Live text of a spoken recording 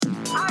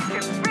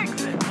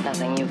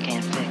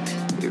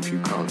if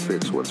you can't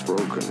fix what's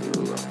broken,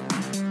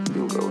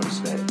 you'll go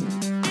insane.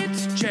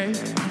 It's Jay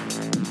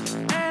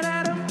and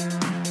Adam.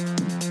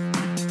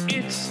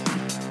 It's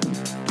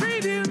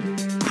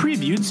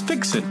Preview's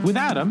Fix It with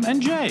Adam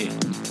and Jay.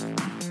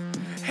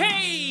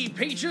 Hey,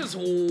 Peaches!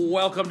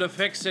 Welcome to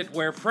Fix It,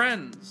 where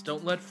friends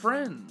don't let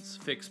friends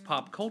fix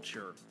pop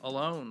culture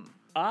alone.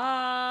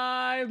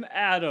 I'm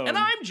Adam. And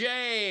I'm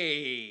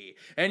Jay.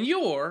 And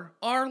you're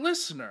our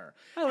listener.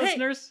 Hi,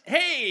 listeners.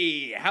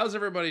 Hey, how's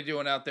everybody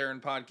doing out there in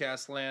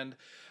podcast land?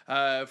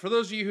 For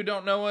those of you who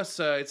don't know us,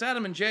 it's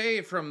Adam and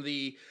Jay from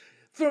the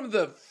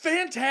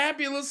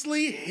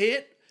fantabulously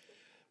hit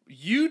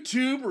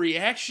YouTube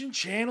reaction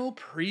channel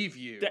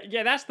Preview.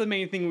 Yeah, that's the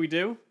main thing we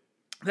do.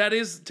 That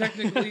is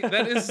technically,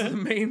 that is the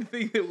main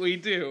thing that we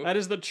do. That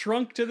is the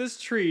trunk to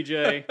this tree,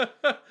 Jay.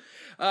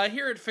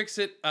 Here at Fix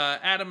It,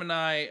 Adam and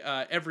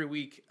I, every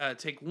week,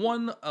 take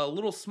one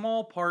little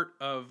small part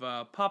of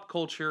pop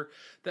culture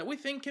that we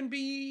think can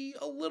be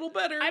a little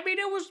better. I mean,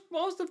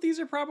 most of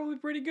these are probably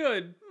pretty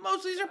good.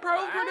 Most of these are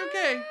probably pretty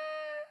okay.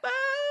 But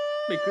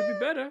They could be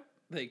better.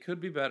 they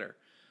could be better.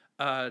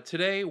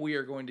 Today, we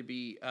are going to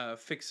be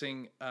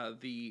fixing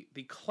the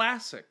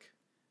classic.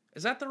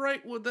 Is that the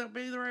right? Would that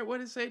be the right way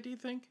to say it, do you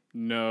think?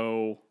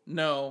 No.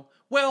 No.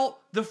 Well,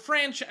 the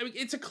franchise. I mean,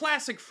 it's a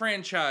classic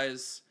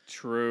franchise.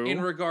 True. In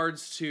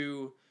regards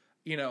to,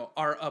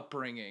 our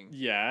upbringing.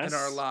 Yes. And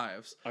our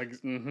lives. But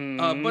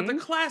the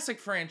classic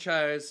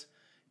franchise,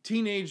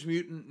 Teenage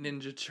Mutant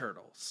Ninja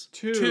Turtles.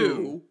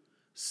 2,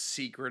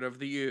 Secret of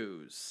the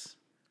Ooze.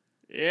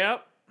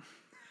 Yep.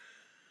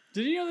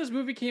 Did you know this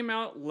movie came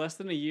out less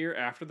than a year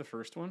after the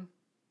first one?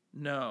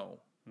 No.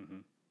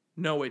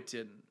 No, it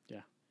didn't.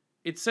 Yeah.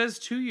 It says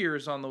 2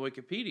 years on the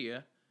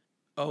Wikipedia.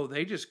 Oh,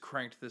 they just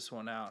cranked this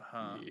one out,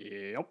 huh?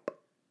 Yep.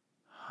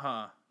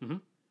 Huh.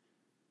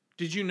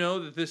 Did you know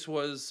that this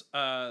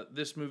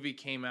movie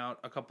came out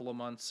a couple of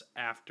months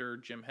after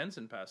Jim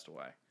Henson passed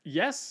away?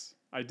 Yes,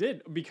 I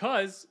did.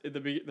 Because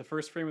the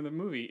first frame of the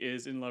movie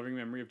is in loving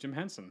memory of Jim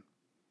Henson.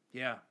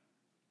 Yeah.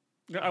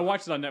 I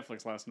watched it on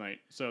Netflix last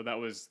night, so that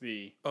was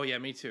the... Oh, yeah,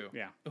 me too.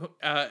 Yeah.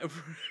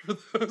 For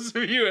those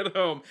of you at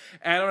home,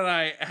 Adam and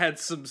I had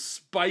a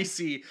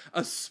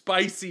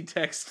spicy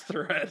text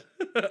thread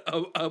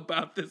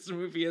about this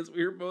movie as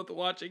we were both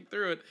watching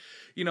through it.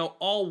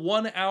 All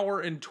 1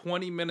 hour and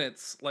 20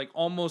 minutes, like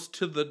almost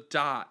to the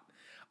dot.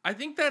 I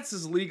think that's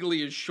as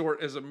legally as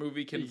short as a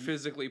movie can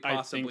physically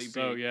possibly I think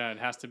so, be. yeah. It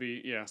has to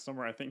be,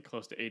 somewhere, I think,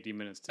 close to 80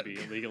 minutes to be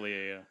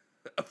legally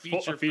a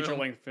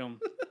feature-length film.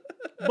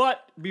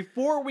 But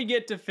before we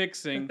get to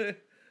fixing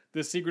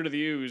The Secret of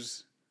the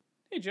Ooze,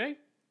 hey, Jay.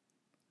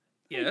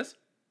 Yes?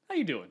 How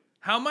you doing?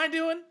 How am I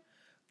doing?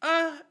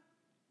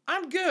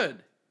 I'm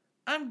good.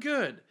 I'm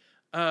good.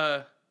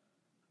 Jay,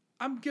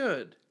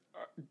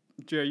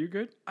 are you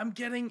good? I'm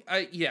getting,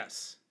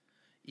 yes.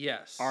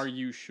 Yes. Are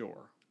you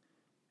sure?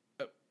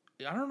 I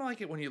don't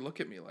like it when you look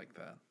at me like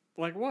that.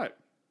 Like what?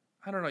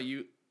 I don't know,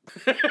 you...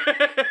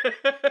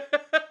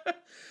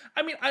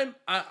 I mean, I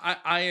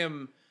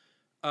am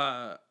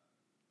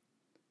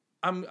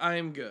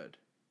good.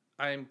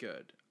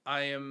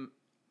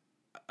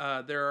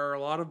 There are a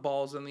lot of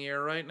balls in the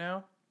air right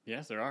now.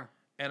 Yes, there are.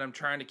 And I'm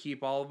trying to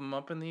keep all of them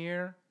up in the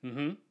air.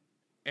 Mm-hmm.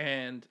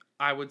 And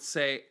I would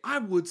say,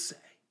 I'm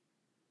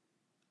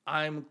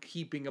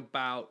keeping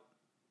about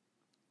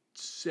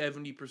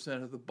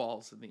 70% of the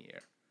balls in the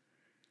air.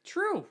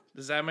 True.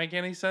 Does that make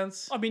any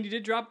sense? I mean, you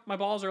did drop my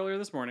balls earlier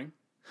this morning.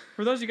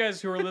 For those of you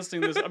guys who are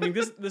listening to this, I mean,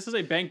 this is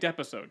a banked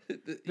episode.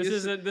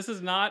 This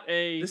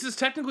is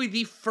technically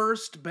the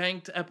first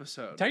banked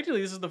episode.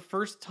 Technically, this is the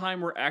first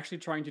time we're actually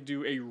trying to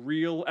do a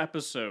real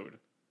episode.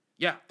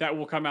 Yeah. That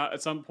will come out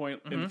at some point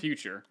in the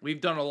future.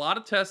 We've done a lot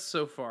of tests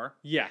so far.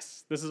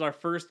 Yes. This is our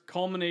first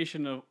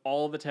culmination of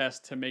all the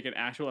tests to make an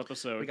actual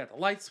episode. We got the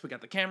lights, we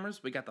got the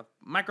cameras, we got the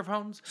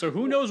microphones. So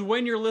who knows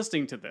when you're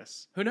listening to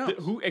this? Who knows?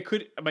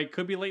 It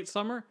could be late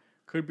summer,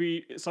 could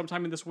be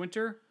sometime in this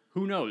winter.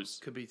 Who knows?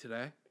 Could be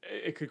today.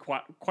 It could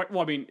quite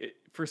well, I mean,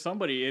 for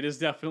somebody, it is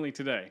definitely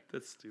today.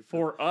 That's stupid.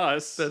 For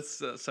us,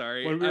 that's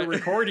sorry. When we're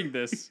recording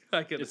this,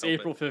 it's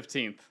April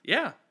 15th.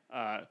 Yeah.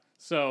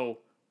 So,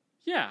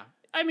 yeah.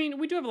 I mean,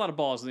 we do have a lot of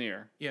balls in the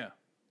air. Yeah.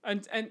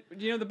 And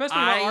the best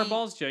thing about our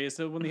balls, Jay, is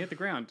that when they hit the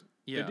ground,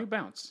 they do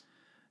bounce.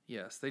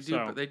 Yes, they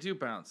do. They do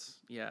bounce.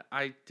 Yeah,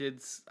 I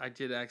did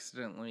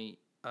accidentally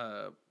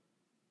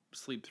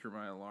sleep through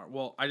my alarm.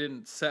 Well, I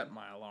didn't set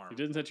my alarm. You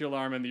didn't set your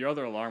alarm, and the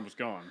other alarm was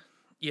gone.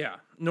 Yeah.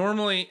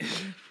 Normally,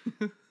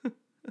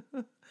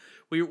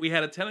 we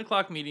had a 10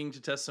 o'clock meeting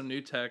to test some new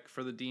tech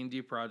for the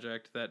D&D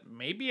project that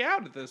may be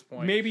out at this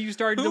point. Maybe you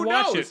started to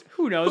watch it.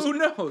 Who knows? Who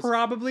knows?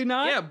 Probably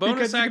not. Yeah, bonus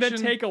because action. It's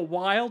going to take a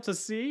while to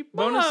see.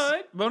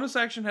 Bonus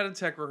action had a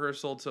tech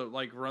rehearsal to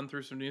run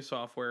through some new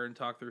software and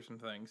talk through some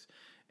things.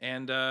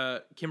 And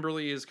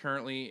Kimberly is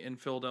currently in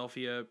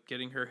Philadelphia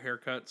getting her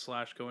haircut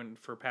 / going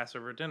for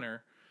Passover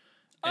dinner.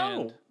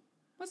 And,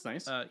 that's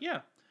nice.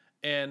 Yeah.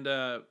 And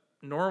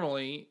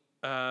normally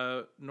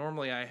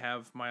normally I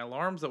have my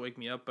alarms that wake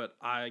me up, but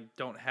I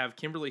don't have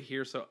Kimberly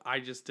here, so I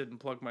just didn't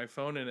plug my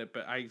phone in it.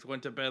 But I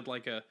went to bed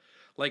like a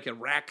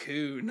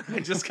raccoon. I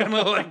just kind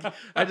of like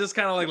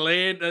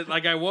laid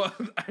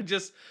I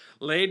just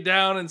laid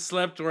down and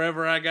slept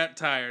wherever I got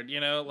tired.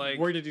 Like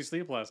Where did you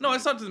sleep last no, night? I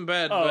slept in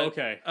bed. Oh, but,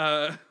 okay.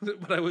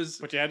 But I was.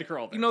 But you had to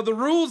crawl there. The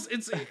rules.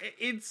 It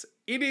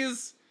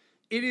is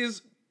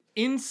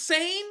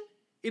insane.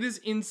 It is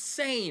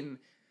insane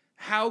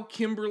how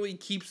Kimberly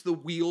keeps the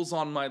wheels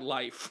on my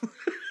life.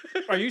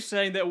 Are you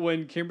saying that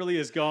when Kimberly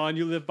is gone,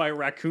 you live by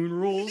raccoon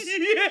rules?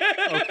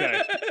 Yeah.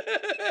 Okay.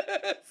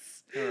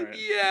 All right.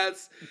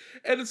 Yes.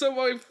 And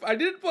so I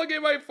didn't plug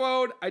in my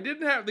phone.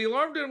 The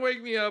alarm didn't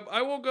wake me up.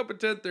 I woke up at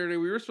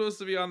 10:30. We were supposed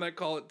to be on that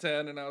call at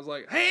 10, and I was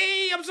like,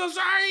 "Hey, I'm so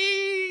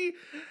sorry."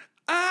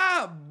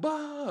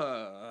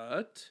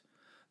 But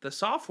the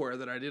software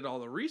that I did all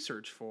the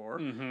research for,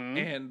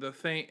 and the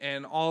thing,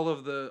 and all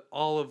of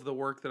the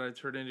work that I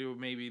turned into,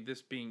 maybe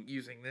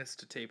using this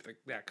to tape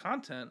that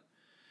content,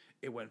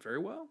 it went very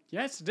well.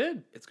 Yes, it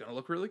did. It's gonna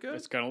look really good.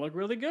 It's gonna look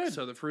really good.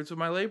 So the fruits of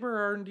my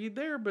labor are indeed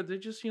there, but they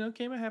just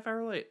came a half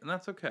hour late, and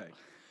that's okay.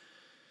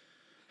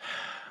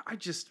 I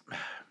just,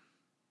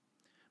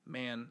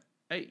 man,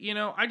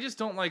 I just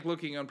don't like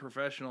looking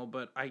unprofessional,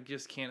 but I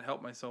just can't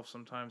help myself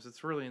sometimes.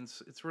 It's really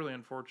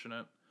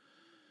unfortunate,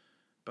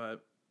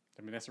 but.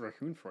 I mean, that's a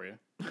raccoon for you.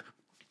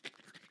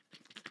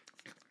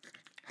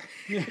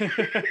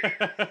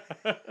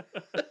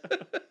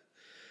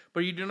 But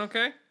are you doing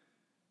okay?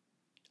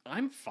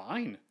 I'm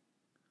fine.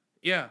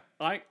 Yeah.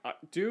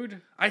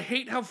 Dude. I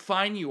hate how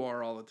fine you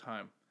are all the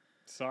time.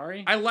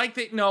 Sorry? I like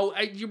that. No,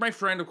 you're my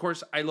friend, of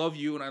course. I love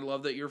you, and I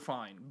love that you're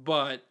fine.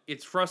 But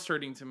it's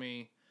frustrating to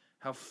me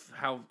how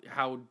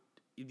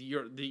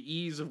the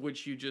ease of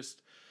which you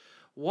just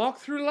walk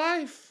through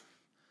life.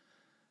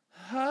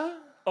 Huh?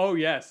 Oh,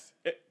 yes.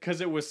 Because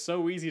it was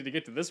so easy to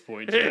get to this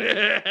point.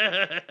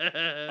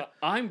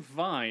 I'm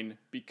fine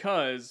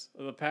because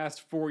of the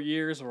past 4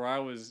 years where I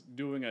was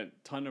doing a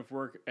ton of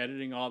work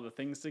editing all the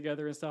things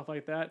together and stuff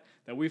like that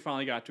we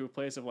finally got to a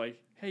place of like,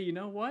 hey, you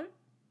know what?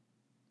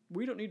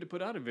 We don't need to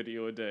put out a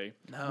video a day.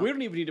 No. We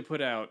don't even need to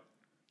put out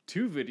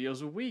 2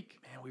 videos a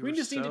week. Man, we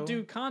just need to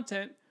do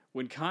content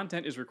when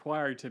content is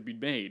required to be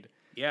made.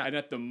 Yeah. And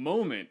at the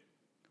moment,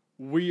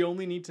 we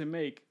only need to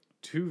make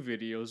 2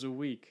 videos a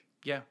week.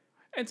 Yeah.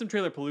 And some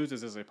trailer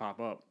paloozas as they pop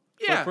up.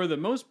 Yeah. But for the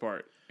most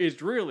part, it's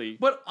really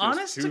but just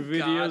honest 2 to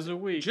videos God, a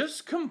week.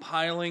 Just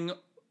compiling,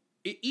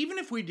 even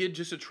if we did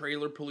just a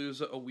trailer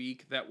palooza a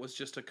week, that was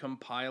just a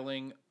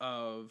compiling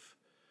of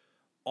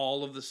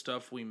all of the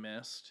stuff we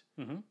missed.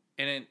 Mm-hmm.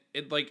 And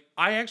it like,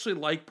 I actually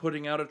like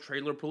putting out a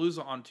trailer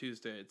palooza on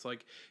Tuesday. It's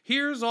like,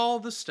 here's all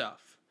the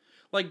stuff.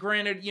 Like,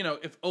 granted,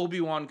 if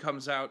Obi-Wan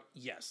comes out,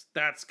 yes,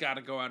 that's got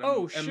to go out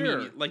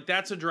immediately. Sure. Like,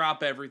 that's a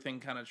drop everything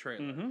kind of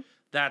trailer. Mm-hmm.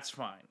 That's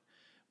fine.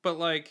 But,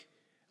 like,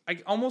 I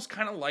almost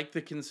kind of like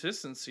the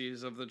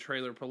consistencies of the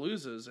trailer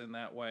paloozas in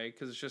that way,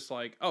 because it's just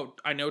like, oh,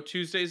 I know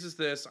Tuesdays is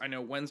this, I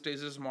know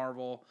Wednesdays is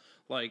Marvel.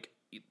 Like,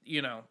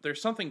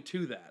 there's something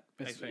to that,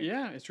 I think.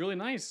 Yeah, it's really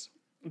nice.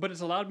 But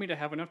it's allowed me to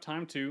have enough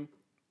time to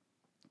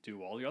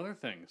do all the other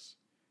things.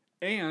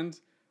 And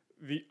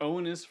the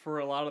onus for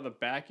a lot of the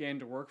back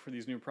end work for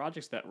these new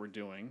projects that we're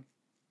doing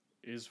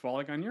is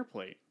falling on your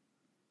plate.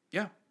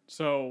 Yeah.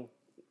 So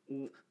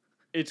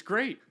it's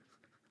great.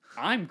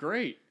 I'm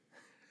great.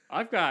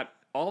 I've got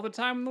all the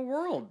time in the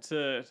world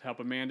to help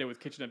Amanda with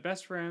Kitchen at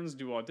Best Friends,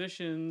 do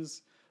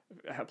auditions,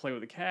 play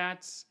with the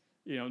cats,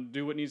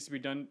 do what needs to be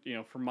done,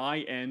 for my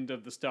end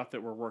of the stuff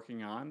that we're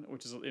working on,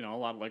 which is, a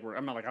lot of like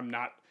work.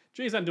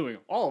 Jay's not doing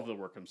all of the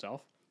work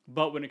himself,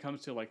 but when it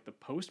comes to like the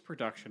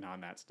post-production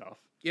on that stuff,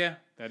 yeah,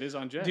 that is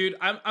on Jay. Dude,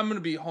 I'm going to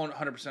be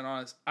 100%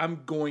 honest.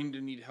 I'm going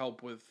to need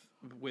help with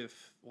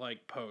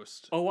like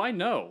post. Oh, I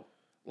know.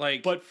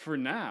 Like, but for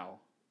now,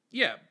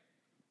 yeah.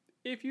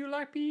 If you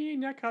like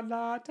pina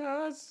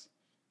coladas,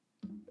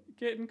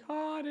 getting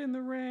caught in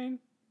the rain.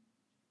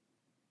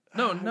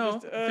 No,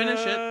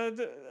 finish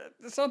it.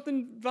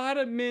 Something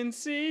vitamin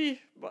C,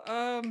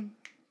 and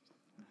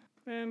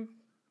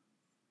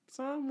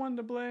someone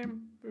to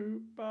blame.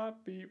 Boop,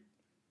 bop, beep.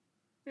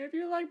 If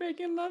you like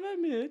making love at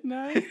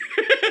midnight.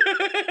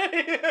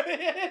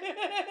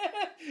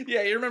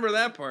 Yeah, you remember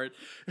that part.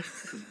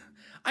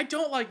 I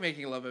don't like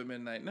making love at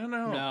midnight. No.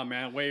 No,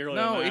 man, way earlier.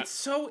 No, than that.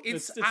 it's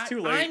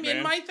too late. I'm man.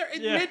 in my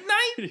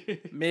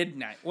midnight.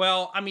 Midnight.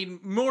 Well, I mean,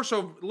 more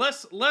so,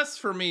 less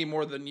for me,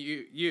 more than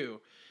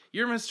you.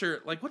 You're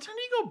Mr. Like, what time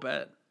do you go to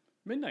bed?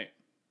 Midnight.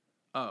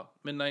 Oh,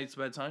 midnight's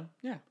bedtime.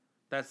 Yeah,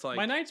 that's like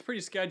my night's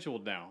pretty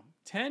scheduled now.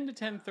 10 to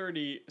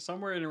 10:30,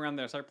 somewhere in around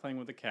there. I start playing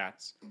with the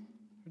cats.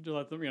 To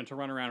let them, to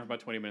run around for about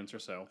 20 minutes or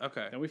so.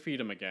 Okay. Then we feed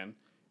them again.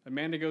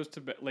 Amanda goes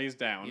to bed, lays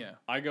down. Yeah.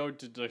 I go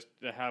to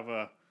have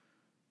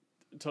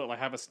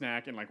a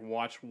snack and like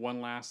watch one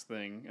last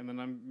thing, and then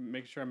I'm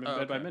make sure I'm in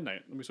bed by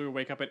midnight. So we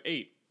wake up at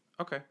 8.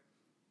 Okay,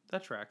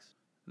 that tracks.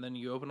 And then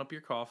you open up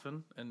your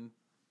coffin and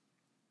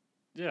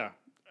you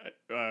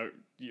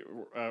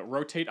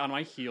rotate on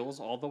my heels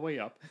all the way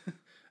up.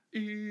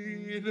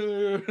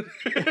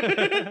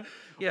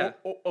 Yeah.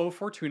 Oh,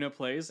 Fortuna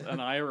plays,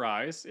 and I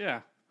arise.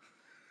 Yeah.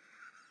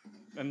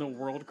 And the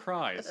world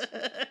cries.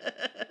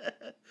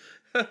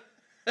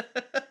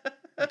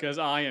 Because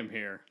I am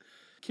here.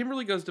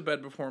 Kimberly goes to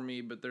bed before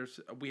me, but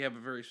we have a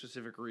very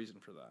specific reason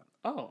for that.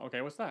 Oh,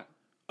 okay. What's that?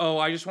 Oh,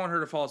 I just want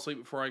her to fall asleep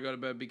before I go to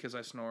bed because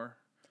I snore.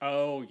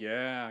 Oh,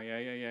 yeah.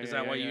 Is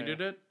that why you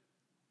did it?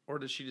 Or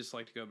does she just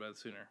like to go to bed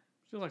sooner?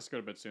 She likes to go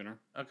to bed sooner.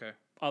 Okay.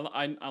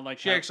 I like.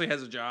 She actually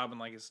has a job and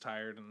like is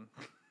tired and.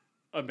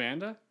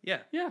 Amanda? Yeah.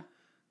 Yeah.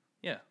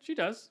 She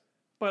does.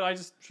 But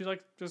she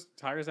just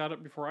tires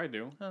out before I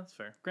do. Oh, that's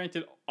fair.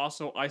 Granted,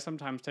 also I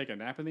sometimes take a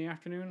nap in the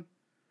afternoon,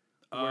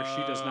 where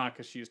she does not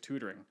because she is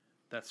tutoring.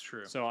 That's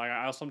true. So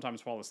I'll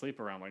sometimes fall asleep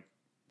around like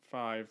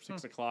 5,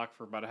 6 o'clock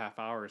for about a half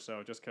hour or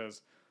so, just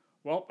because.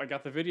 Well, I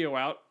got the video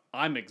out.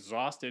 I'm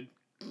exhausted.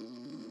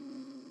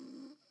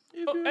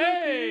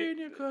 Hey!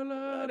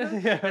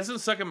 Yeah. That's been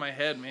stuck in my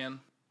head, man.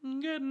 I'm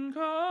getting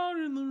caught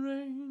in the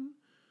rain.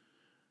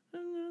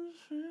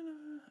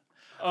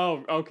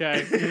 Oh,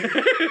 okay.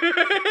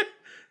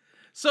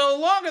 So,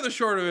 long and the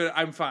short of it,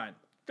 I'm fine.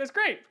 That's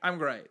great. I'm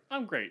great.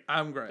 I'm great.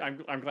 I'm great.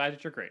 I'm glad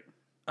that you're great.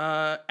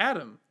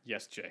 Adam.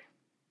 Yes, Jay.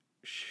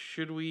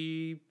 Should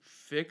we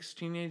fix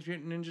Teenage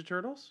Mutant Ninja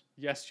Turtles?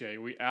 Yes, Jay.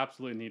 We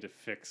absolutely need to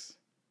fix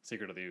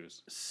Secret of the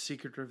Ooze.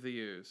 Secret of the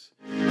Ooze.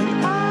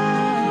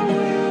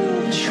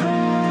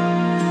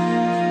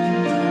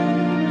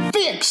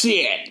 Fix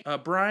it!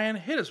 Brian,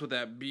 hit us with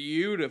that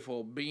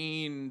beautiful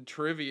bean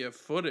trivia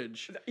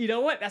footage. You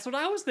know what? That's what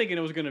I was thinking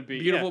it was going to be.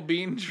 Beautiful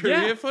bean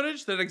trivia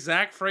footage? That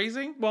exact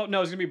phrasing? Well,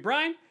 no, it's going to be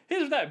Brian.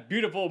 Here's that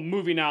beautiful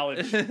movie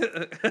knowledge. Hey,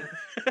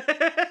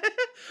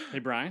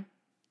 Brian.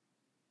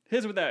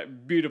 Here's with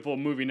that beautiful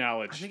movie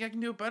knowledge. I think I can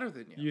do it better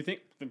than you. You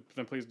think?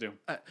 Then please do.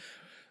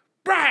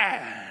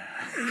 Brian!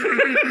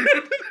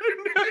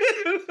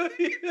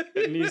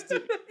 It needs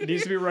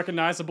to be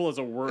recognizable as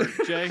a word,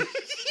 Jay.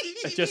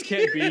 It just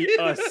can't be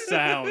a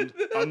sound.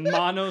 A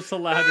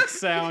monosyllabic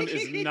sound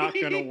is not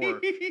going to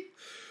work.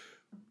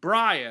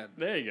 Brian.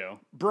 There you go.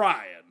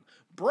 Brian.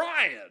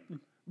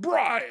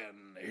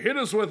 Hit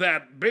us with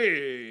that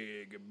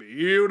big,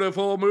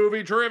 beautiful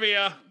movie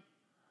trivia.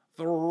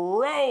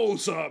 Throw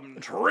some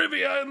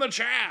trivia in the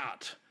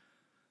chat.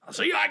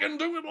 See, I can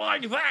do it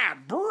like that.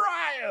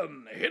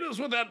 Brian, hit us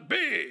with that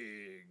big,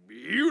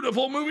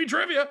 beautiful movie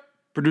trivia.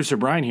 Producer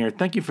Brian here.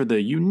 Thank you for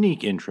the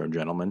unique intro,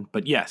 gentlemen.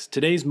 But yes,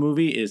 today's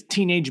movie is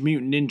Teenage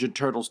Mutant Ninja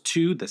Turtles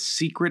 2: The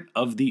Secret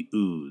of the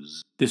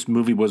Ooze. This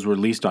movie was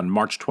released on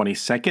March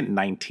 22nd,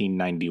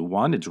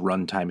 1991. Its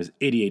runtime is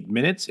 88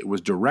 minutes. It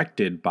was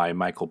directed by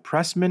Michael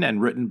Pressman and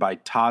written by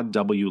Todd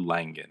W.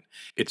 Langen.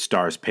 It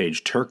stars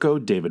Paige Turco,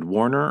 David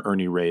Warner,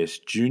 Ernie Reyes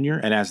Jr.,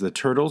 and as the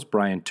Turtles,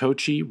 Brian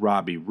Tochi,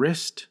 Robbie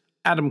Rist,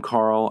 Adam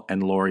Carl,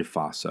 and Lori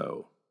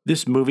Faso.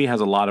 This movie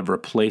has a lot of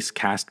replaced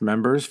cast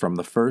members from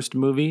the first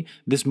movie.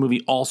 This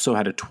movie also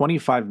had a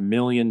 $25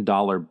 million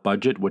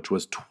budget, which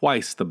was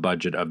twice the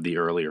budget of the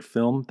earlier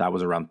film. That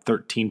was around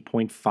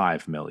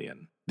 $13.5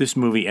 million. This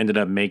movie ended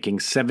up making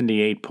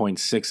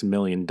 $78.6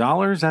 million,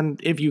 and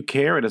if you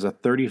care, it has a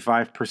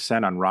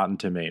 35% on Rotten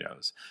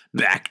Tomatoes.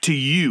 Back to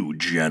you,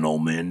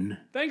 gentlemen.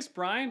 Thanks,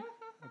 Brian.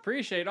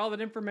 Appreciate all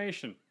that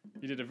information.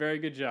 You did a very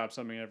good job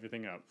summing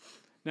everything up.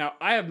 Now,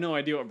 I have no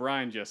idea what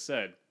Brian just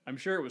said. I'm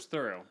sure it was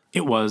thorough.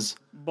 It was.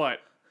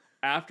 But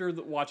after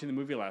watching the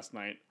movie last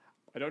night,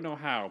 I don't know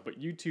how, but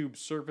YouTube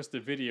surfaced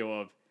a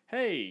video of,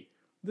 hey,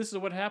 this is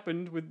what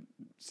happened with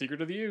Secret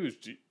of the Ooze.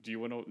 Do you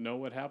want to know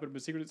what happened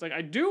with Secret? It's like,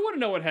 I do want to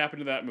know what happened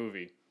to that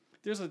movie.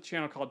 There's a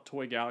channel called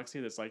Toy Galaxy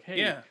that's like,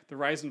 hey, the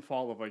rise and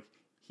fall of like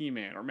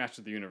He-Man or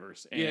Master of the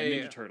Universe and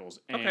Ninja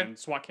Turtles and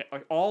SWAT Cat,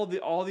 like all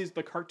these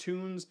the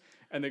cartoons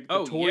and the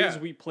toys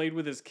we played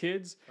with as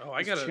kids. Oh,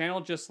 I got a channel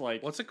just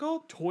like, what's it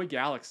called? Toy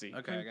Galaxy.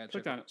 Okay, I got you.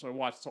 Clicked on it, so I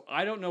watched. So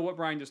I don't know what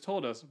Brian just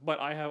told us, but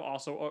I have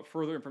also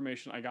further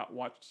information I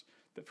watched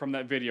from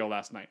that video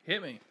last night.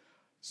 Hit me.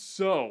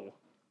 So,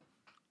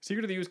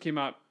 Secret of the Ooze came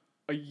out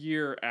a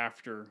year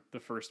after the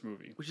first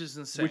movie, which is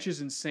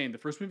insane. The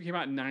first movie came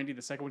out in 90.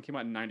 The second one came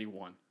out in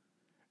 91,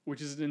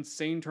 which is an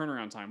insane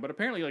turnaround time. But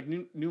apparently, like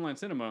New Line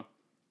Cinema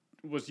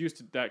was used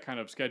to that kind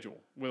of schedule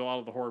with a lot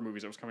of the horror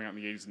movies that was coming out in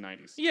the 80s and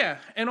 90s. Yeah,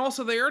 and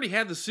also they already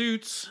had the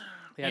suits.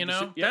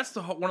 That's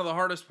one of the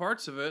hardest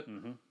parts of it.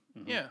 Mm-hmm,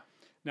 mm-hmm. Yeah.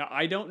 Now,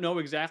 I don't know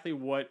exactly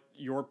what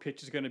your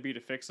pitch is going to be to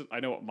fix it. I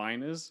know what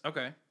mine is.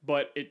 Okay.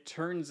 But it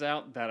turns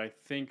out that I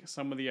think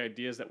some of the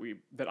ideas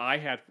that I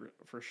had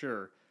for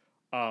sure,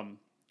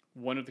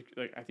 one of the,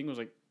 I think it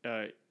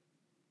was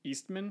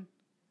Eastman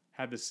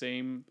had the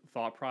same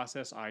thought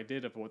process I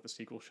did of what the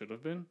sequel should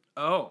have been.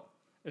 Oh.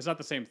 It's not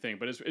the same thing,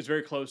 but it's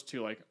very close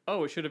to like,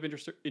 it should have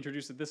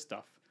introduced this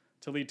stuff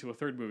to lead to a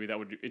third movie that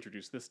would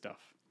introduce this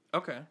stuff.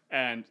 Okay.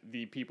 And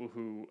the people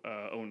who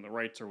own the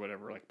rights or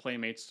whatever, like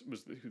Playmates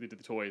was who they did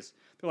the toys.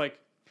 They're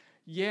like,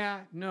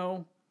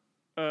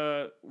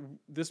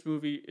 this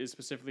movie is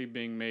specifically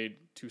being made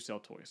to sell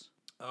toys.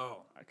 Oh.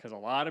 Because a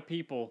lot of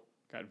people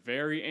got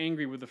very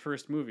angry with the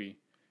first movie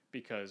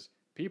because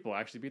people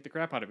actually beat the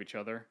crap out of each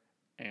other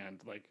and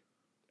like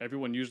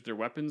everyone used their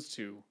weapons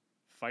to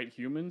fight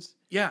humans,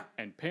 Yeah.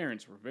 and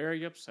parents were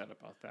very upset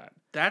about that.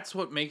 That's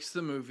what makes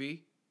the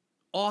movie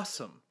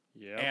awesome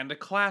Yeah. and a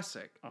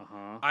classic.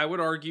 Uh-huh. I would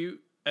argue,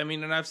 I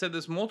mean, and I've said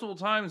this multiple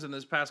times in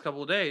this past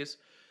couple of days,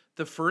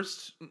 the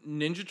first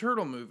Ninja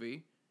Turtle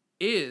movie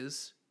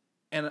is,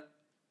 and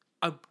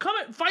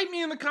fight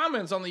me in the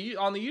comments on the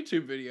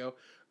YouTube video.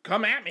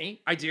 Come at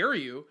me, I dare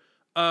you.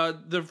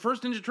 The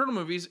first Ninja Turtle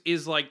movies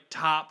is like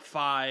top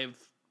 5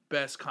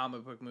 best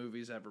comic book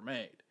movies ever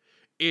made.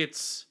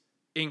 It's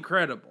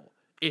incredible.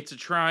 It's a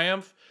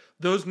triumph.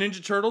 Those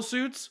Ninja Turtle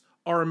suits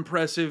are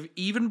impressive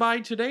even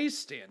by today's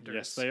standards.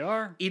 Yes, they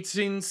are. It's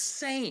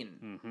insane.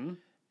 Mm-hmm.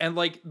 And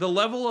like the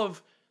level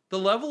of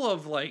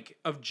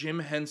Jim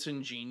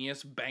Henson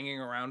genius banging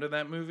around in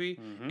that movie,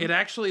 it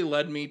actually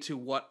led me to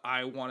what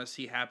I want to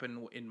see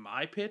happen in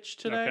my pitch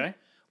today. Okay.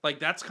 Like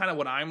that's kind of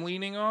what I'm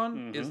leaning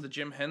on is the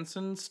Jim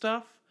Henson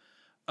stuff.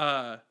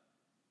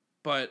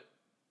 But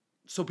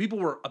so people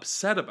were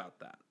upset about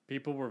that.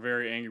 People were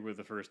very angry with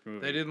the first movie.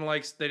 They didn't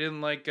like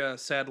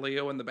Sad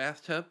Leo in the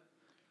bathtub.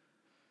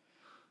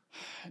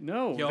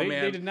 No, Yo,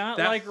 they did not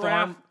that like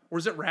farm, Raph.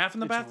 Was it Raph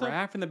in the bathtub?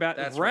 Raph in the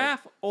bathtub. That's Raph right.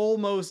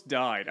 almost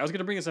died. I was going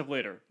to bring this up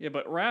later. Yeah,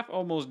 but Raph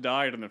almost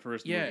died in the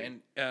first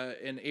movie. Yeah,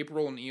 and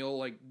April O'Neil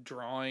like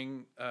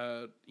drawing,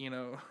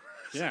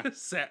 Yeah.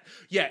 sad.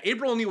 Yeah,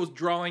 April O'Neil was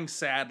drawing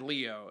Sad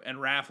Leo, and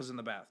Raph was in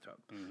the bathtub.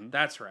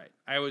 That's right.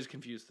 I always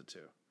confused the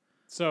two.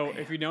 So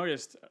if you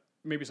noticed,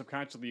 maybe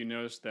subconsciously you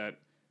noticed that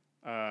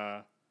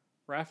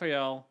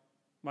Raphael,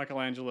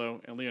 Michelangelo,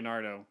 and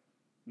Leonardo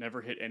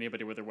never hit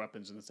anybody with their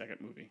weapons in the second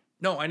movie.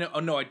 No, I know. Oh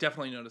no, I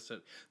definitely noticed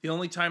it. The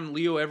only time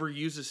Leo ever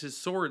uses his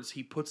swords,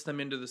 he puts them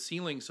into the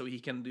ceiling so he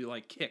can do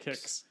like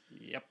kicks.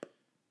 Yep.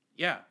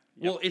 Yeah.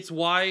 Well, it's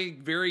why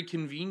very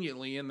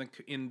conveniently in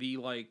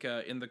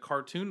the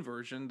cartoon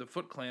version, the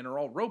Foot Clan are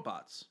all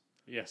robots.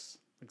 Yes,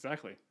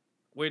 exactly.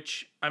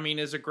 Which I mean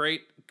is a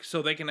great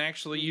so they can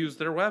actually use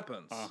their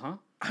weapons. Uh-huh.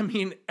 I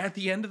mean, at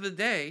the end of the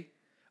day,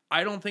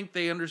 I don't think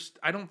they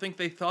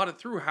thought it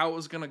through how it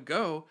was going to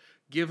go,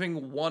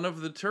 giving one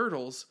of the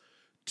turtles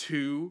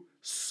 2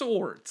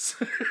 swords.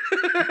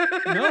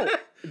 No,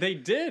 they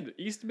did.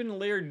 Eastman and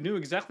Laird knew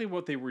exactly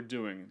what they were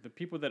doing. The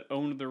people that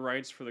owned the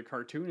rights for the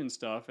cartoon and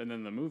stuff, and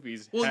then the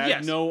movies,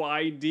 had no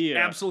idea.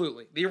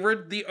 Absolutely.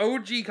 The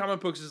OG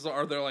comic books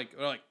they're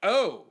like,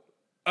 oh,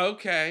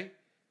 okay,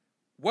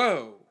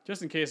 whoa.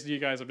 Just in case you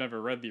guys have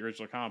never read the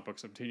original comic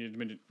books of Teenage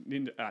Mutant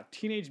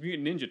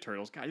Ninja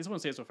Turtles, God, I just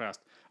want to say it so fast.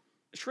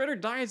 Shredder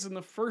dies in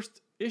the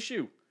first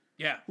issue.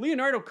 Yeah.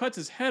 Leonardo cuts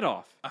his head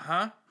off.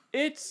 Uh-huh.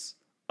 It's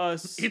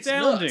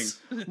astounding.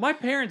 nuts. My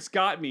parents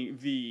got me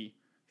the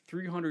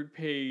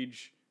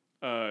 300-page...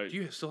 Do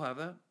you still have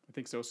that? I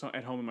think so.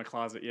 At home in my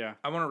closet, yeah.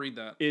 I want to read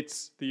that.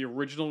 It's the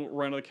original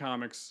run of the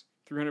comics,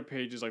 300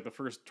 pages, like the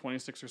first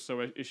 26 or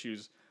so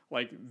issues.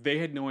 Like, they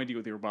had no idea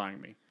what they were buying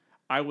me.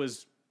 I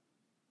was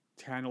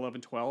 10,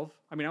 11, 12.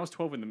 I mean, I was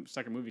 12 when the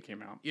second movie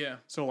came out. Yeah.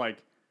 So, like,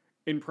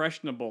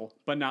 impressionable,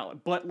 but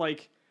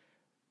like,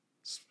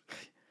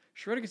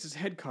 Shredder gets his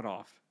head cut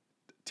off.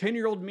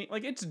 10-year-old me,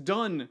 like, it's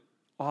done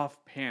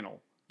off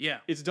panel. Yeah.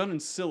 It's done in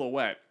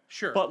silhouette.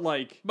 Sure.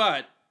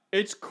 But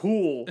it's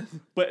cool,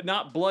 but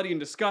not bloody and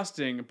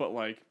disgusting. But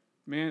like,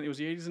 man, it was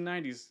the 80s and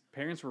 90s.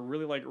 Parents were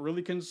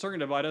really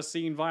concerned about us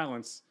seeing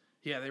violence.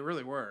 Yeah, they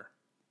really were.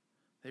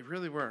 They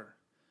really were.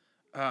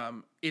 I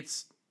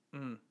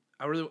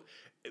really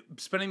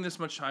spending this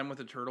much time with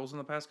the turtles in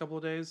the past couple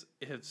of days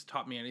has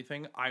taught me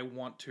anything. I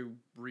want to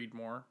read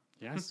more.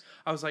 Yes.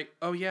 I was like,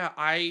 oh yeah,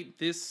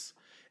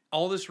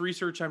 all this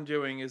research I'm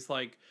doing is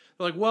like,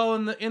 they're like, well,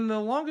 in the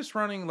longest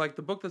running, like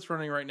the book that's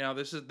running right now,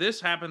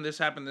 this happened.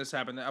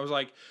 I was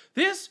like,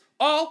 this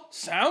all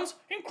sounds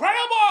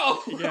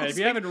incredible. Yeah, if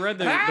you haven't read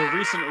the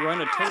recent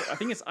run of I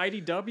think it's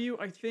IDW,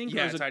 I think.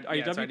 Yeah, it's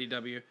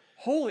IDW.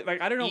 Holy,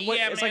 like, I don't know what,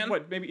 Yeah, it's man. like,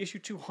 what, maybe issue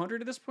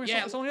 200 at this point?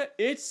 Yeah. Something like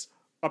that? It's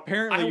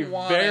apparently I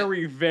want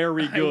very, it.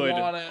 very good.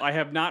 want it. I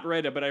have not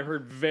read it, but I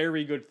heard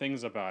very good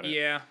things about it.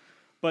 Yeah.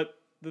 But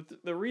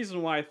the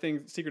reason why I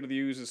think Secret of the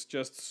Ooze is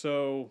just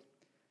so...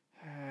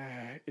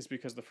 is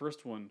because the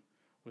first one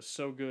was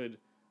so good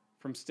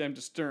from stem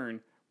to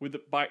stern,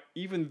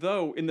 even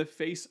though in the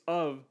face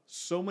of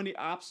so many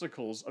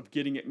obstacles of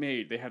getting it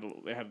made. They had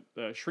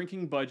a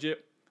shrinking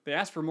budget. They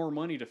asked for more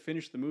money to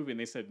finish the movie, and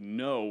they said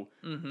no,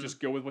 just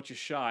go with what you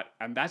shot.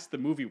 And that's the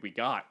movie we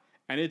got.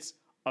 And it's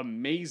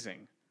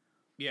amazing.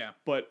 Yeah.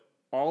 But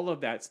all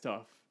of that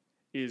stuff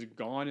is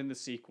gone in the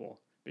sequel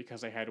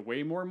because they had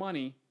way more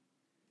money,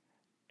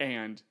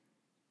 and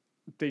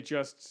they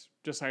just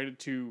decided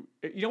to...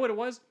 You know what it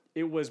was?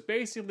 It was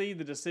basically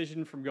the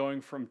decision from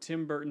going from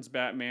Tim Burton's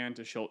Batman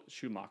to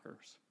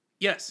Schumacher's.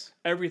 Yes.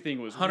 Everything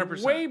was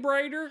 100%. way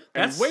brighter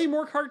and way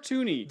more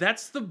cartoony.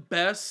 That's the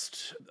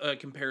best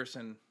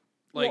comparison.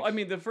 Like, well, I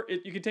mean,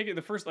 you could take it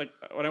the first, like,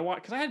 when I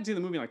watched... Because I hadn't seen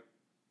the movie in, like,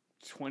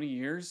 20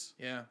 years.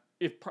 Yeah.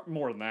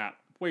 More than that.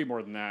 Way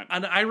more than that.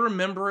 And I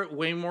remember it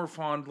way more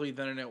fondly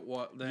than it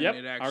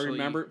actually... I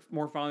remember it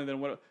more fondly than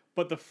what...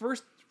 But the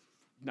first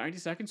 90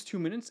 seconds, 2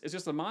 minutes, is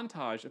just a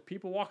montage of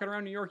people walking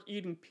around New York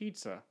eating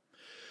pizza.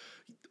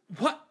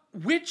 What?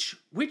 Which?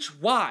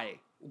 Why?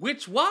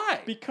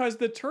 Why? Because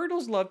the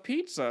turtles love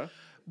pizza.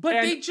 But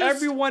and they just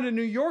everyone in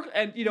New York,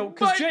 and because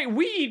But- Jay,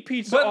 we eat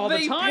pizza But all the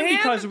they time pan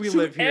because we to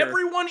live here.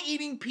 Everyone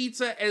eating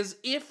pizza as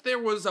if there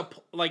was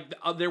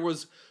there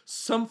was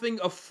something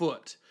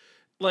afoot,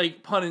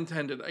 like pun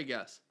intended, I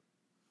guess.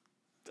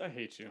 I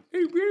hate you.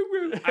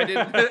 I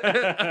didn't.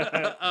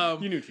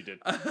 You knew what you did.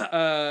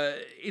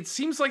 It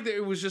seems like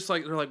it was just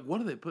like they're like,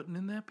 what are they putting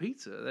in that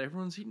pizza? That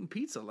everyone's eating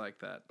pizza like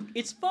that.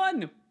 It's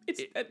fun.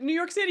 It's New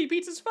York City.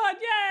 Pizza's fun.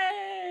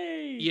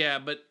 Yay! Yeah,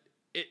 but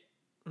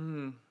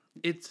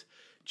it's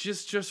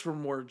just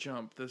from word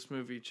jump. This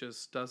movie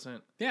just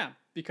doesn't. Yeah,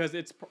 because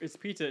it's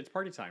pizza. It's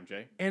party time,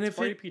 Jay. And it's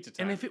pizza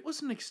time. And if it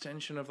was an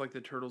extension of like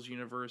the Turtles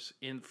universe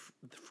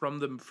from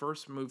the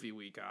first movie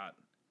we got,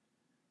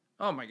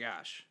 oh my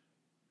gosh,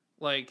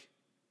 like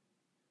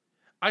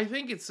I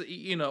think it's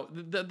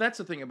that's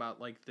the thing about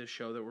like this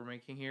show that we're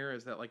making here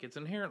is that like it's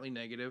inherently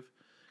negative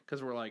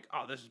because we're like,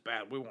 oh, this is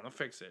bad, we want to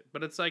fix it,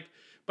 but it's like,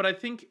 but I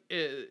think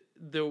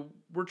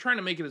we're trying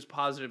to make it as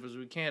positive as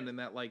we can in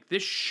that like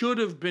this should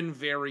have been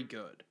very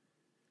good.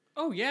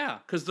 Oh yeah,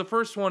 because the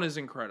first one is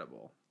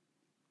incredible.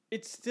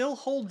 It still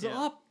holds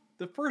up.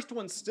 The first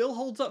one still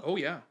holds up. Oh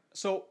yeah.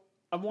 So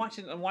I'm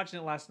watching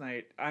it last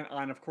night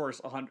on of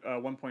course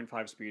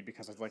 1.5 speed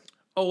because I was like,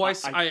 oh I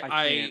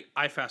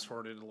can't. fast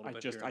forwarded a little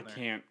bit. I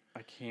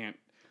can't.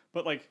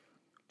 But like,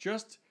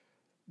 just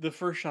the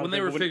first shot when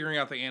they were figuring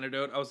out the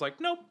antidote, I was like,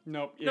 nope.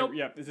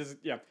 Yeah, this is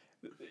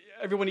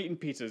everyone eating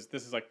pizzas.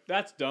 This is like,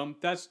 that's dumb.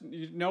 That's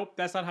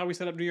not how we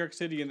set up New York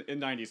City in the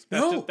 90s.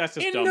 That's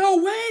just dumb. In no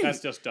way. That's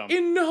just dumb.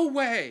 In no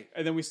way.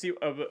 And then we see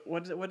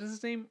what is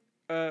his name?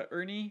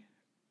 Ernie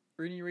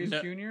Reyes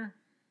Jr.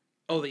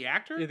 Oh, the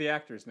actor? Yeah, the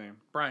actor's name.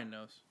 Brian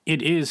knows.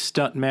 It is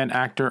stuntman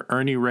actor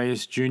Ernie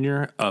Reyes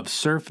Jr. of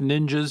Surf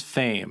Ninjas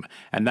fame,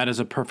 and that is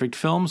a perfect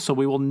film, so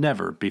we will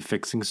never be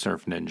fixing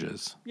Surf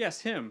Ninjas.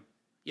 Yes, him.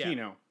 Yeah.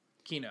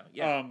 Keno,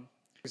 yeah.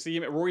 We see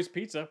him at Roy's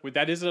Pizza.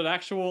 That is an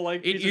actual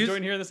pizza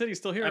joint here in the city.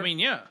 Still here. I mean,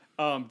 yeah.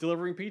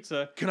 Delivering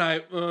pizza. Can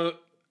I?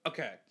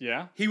 Okay.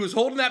 Yeah. He was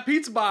holding that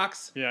pizza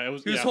box. Yeah, it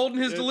was. He was holding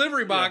his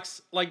delivery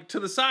box like to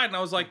the side, and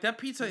I was like, "That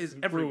pizza is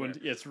everywhere." Ruined.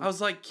 Yeah, it's I was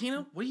like,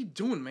 Keno, what are you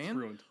doing, man? It's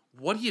ruined.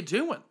 What are you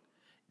doing?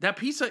 That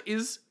pizza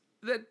is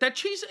that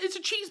cheese. It's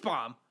a cheese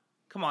bomb.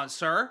 Come on,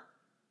 sir.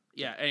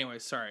 Yeah. Anyway,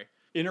 sorry.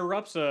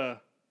 Interrupts a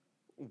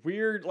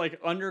weird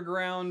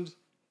underground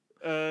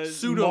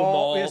pseudo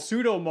mall. Yeah,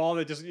 pseudo mall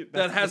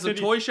that has a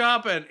toy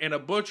shop and a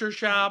butcher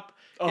shop.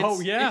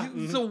 Oh yeah,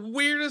 it's the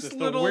weirdest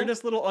the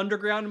weirdest little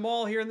underground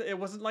mall here. It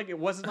wasn't like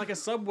a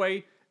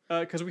subway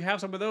because we have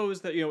some of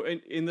those that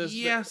in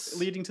this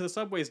leading to the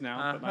subways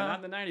now, but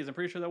not in the 90s. I'm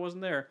pretty sure that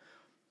wasn't there.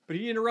 But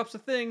he interrupts a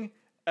thing,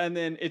 and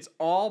then it's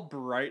all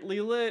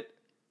brightly lit,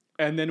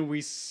 and then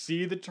we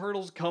see the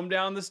turtles come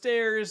down the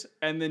stairs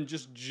and then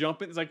just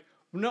jump in. It's like,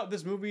 no,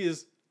 this movie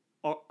is.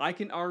 I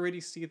can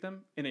already see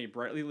them in a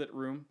brightly lit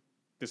room.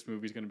 This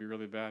movie's going to be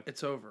really bad.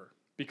 It's over.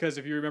 Because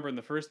if you remember in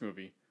the first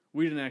movie,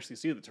 we didn't actually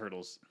see the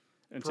turtles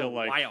until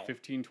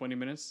 15, 20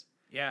 minutes.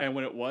 Yeah. And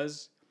when it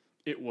was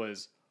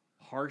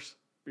harsh,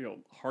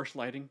 harsh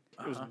lighting.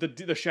 It was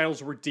the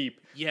shadows were deep.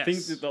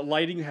 Yes. The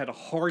lighting had a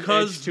hard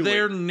edge to Because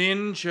they're it.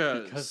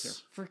 ninjas. Because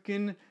they're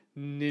freaking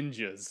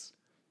ninjas.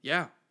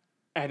 Yeah.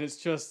 And it's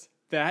just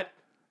that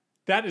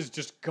is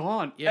just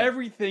gone. Yeah.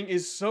 Everything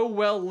is so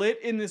well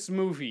lit in this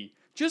movie.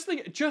 Just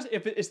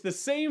if it's the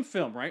same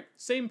film, right?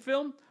 Same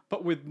film,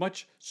 but with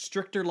much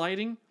stricter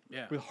lighting,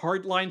 with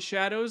hard line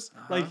shadows,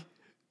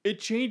 it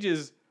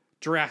changes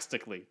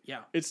drastically.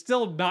 Yeah. It's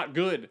still not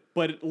good,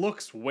 but it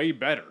looks way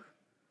better.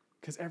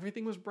 Because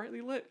everything was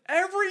brightly lit.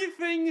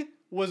 Everything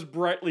was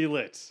brightly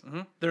lit.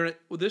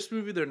 Mm-hmm. This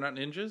movie, they're not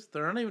ninjas.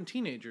 They're not even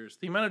teenagers.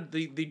 The amount of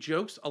the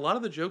jokes, a lot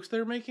of the jokes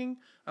they're making,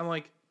 I'm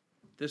like,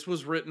 this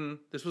was written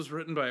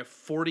by a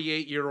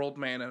 48-year-old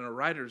man in a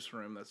writer's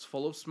room that's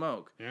full of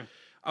smoke. Yeah.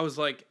 I was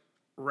like,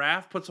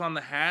 Raph puts on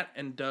the hat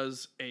and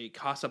does a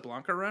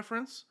Casablanca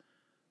reference.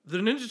 The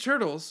Ninja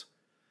Turtles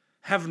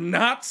have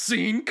not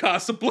seen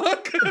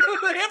Casablanca.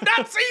 They have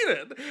not seen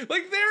it.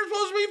 Like, they're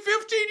supposed to be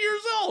 15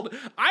 years old.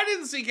 I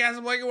didn't see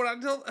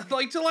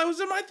Casablanca till I was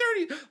in my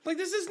 30s. Like,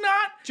 this is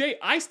not... Jay,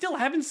 I still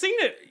haven't seen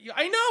it.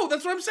 I know.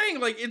 That's what I'm saying.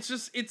 Like,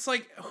 it's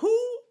like, who?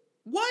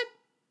 What?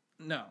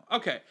 No.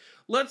 Okay.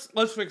 Let's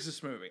fix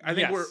this movie. I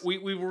think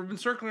we've been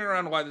circling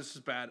around why this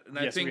is bad, and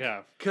I think we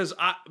have. Because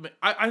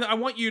I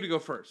want you to go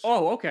first.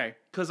 Oh, okay.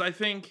 Because I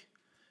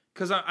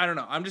don't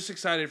know. I'm just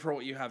excited for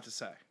what you have to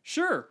say.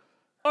 Sure.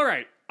 All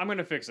right. I'm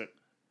gonna fix it.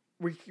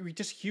 We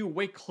just hew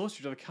way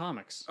closer to the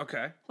comics.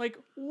 Okay. Like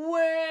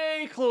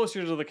way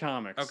closer to the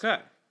comics. Okay.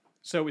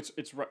 So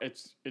it's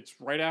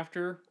right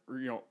after,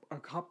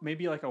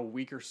 maybe like a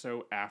week or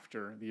so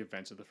after the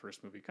events of the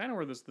first movie, kind of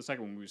where the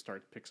second movie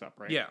picks up,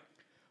 right? Yeah.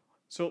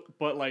 So,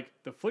 but like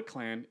the Foot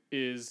Clan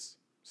is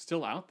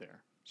still out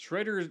there.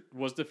 Shredder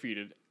was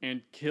defeated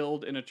and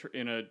killed in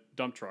a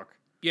dump truck.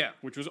 Yeah.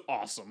 Which was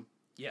awesome.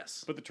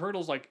 Yes. But the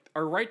turtles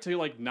are right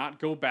to not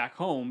go back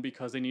home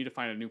because they need to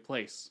find a new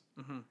place.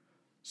 Mm-hmm.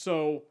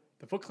 So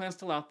The Foot Clan's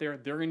still out there.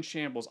 They're in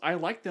shambles. I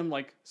like them,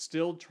 like,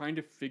 still trying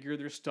to figure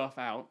their stuff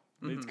out.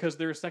 It's because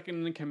their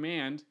second in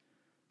command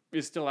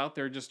is still out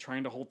there just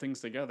trying to hold things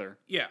together.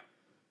 Yeah.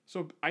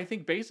 So I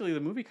think basically the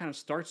movie kind of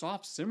starts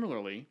off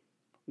similarly,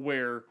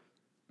 where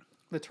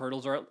the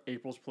Turtles are at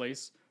April's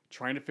place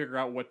trying to figure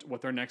out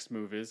what their next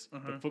move is.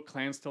 The Foot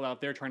Clan's still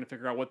out there trying to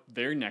figure out what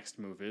their next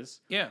move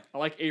is. Yeah. I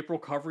like April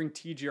covering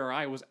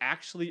TGRI was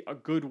actually a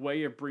good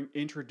way of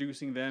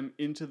introducing them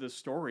into the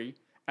story,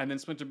 and then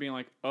Splinter being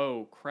like,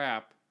 oh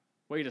crap,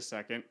 wait a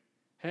second,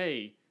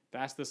 hey,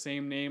 that's the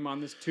same name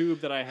on this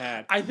tube that I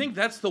had. I think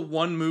that's the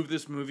one move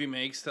this movie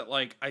makes that,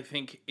 like, I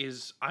think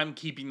I'm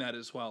keeping that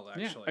as well,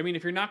 actually. Yeah. I mean,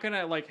 if you're not going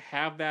to, like,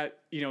 have that,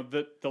 you know,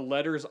 the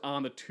letters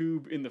on the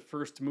tube in the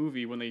first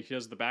movie when he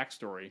does the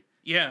backstory.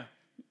 Yeah.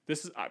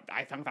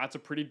 I think that's a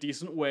pretty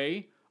decent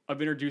way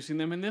of introducing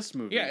them in this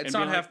movie. Yeah, it's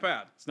not half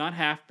bad. It's not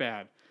half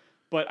bad.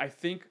 But I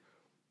think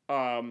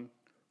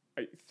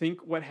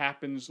what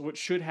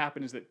should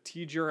happen is that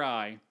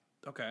TGRI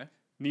Okay.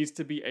 needs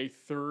to be a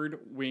third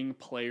wing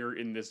player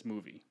in this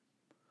movie,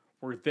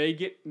 where they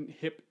get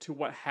hip to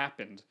what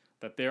happened,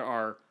 that there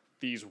are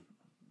these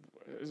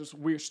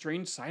weird,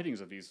 strange sightings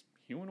of these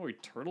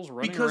humanoid turtles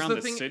running around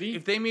the city.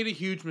 If they made a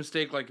huge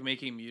mistake like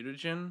making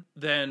mutagen,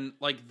 then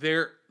like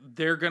they're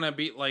gonna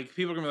be like,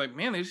 people are gonna be like,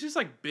 man, there's just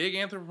like big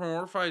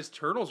anthropomorphized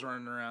turtles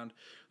running around.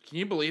 Can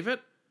you believe it?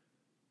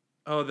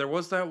 Oh, there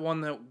was that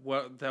one that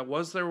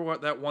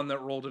one that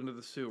rolled into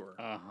the sewer.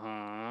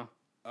 Oh.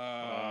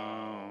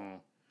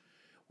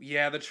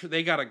 Yeah,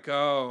 they gotta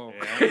go.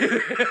 Yeah.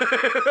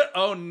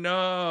 Oh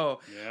no.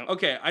 Yep.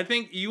 Okay, I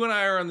think you and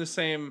I are on the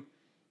same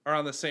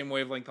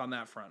wavelength on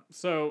that front.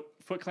 So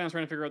Foot Clan's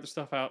trying to figure their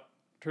stuff out.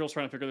 Turtles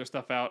trying to figure their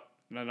stuff out,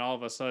 and then all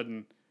of a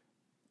sudden,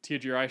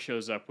 TGI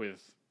shows up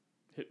with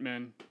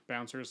hitmen,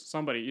 bouncers,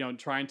 somebody, you know,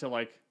 trying to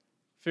like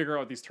figure out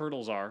what these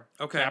turtles are.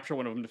 Okay. Capture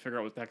one of them to figure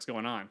out what the heck's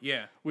going on.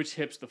 Yeah. Which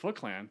hips the Foot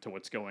Clan to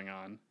what's going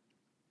on.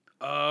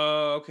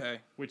 Oh,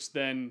 okay. Which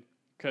then,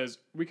 because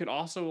we could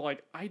also,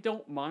 like, I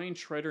don't mind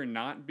Shredder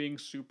not being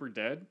super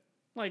dead.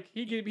 Like,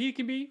 he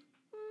can be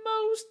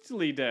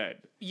mostly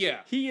dead.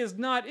 Yeah. He is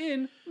not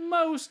in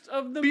most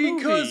of the movie.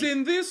 Because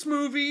in this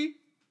movie,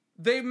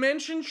 they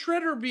mentioned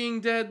Shredder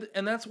being dead,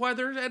 and that's why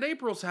they're at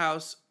April's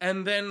house.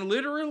 And then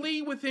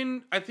literally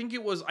within, I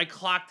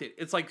clocked it.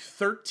 It's like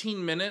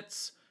 13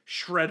 minutes,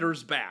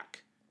 Shredder's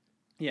back.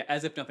 Yeah,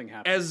 as if nothing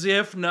happened. As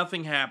if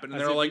nothing happened.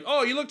 And As they're if like,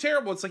 oh, you look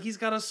terrible. It's like he's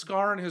got a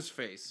scar on his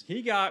face.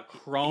 He got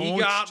crouched. He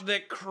got the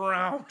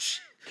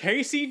crouch.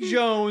 Casey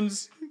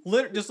Jones,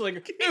 just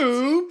like,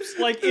 oops.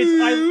 Like,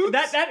 it's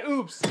that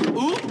oops.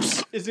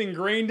 Oops. Is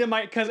ingrained in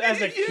my, because as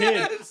a kid,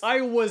 Yes.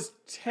 I was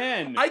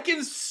 10. I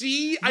can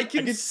see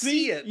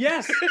it.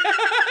 Yes.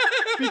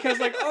 Because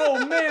like,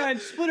 oh man,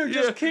 Splinter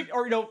just kicked,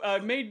 or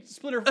made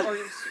Splinter or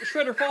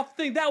Shredder fall off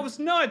the thing. That was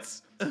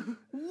nuts.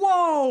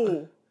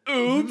 Whoa.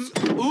 Oops.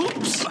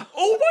 Oops.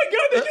 Oh my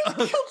god, they just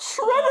killed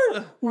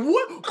Shredder.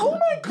 What? Oh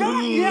my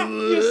god. Yeah.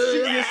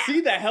 You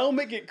see the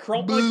helmet get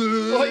crumpled.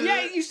 Like,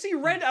 yeah, you see a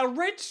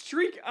red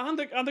streak on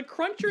the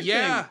cruncher thing.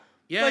 Yeah,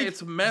 Like,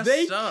 it's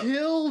messed up. They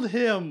killed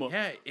him.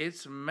 Yeah,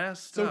 it's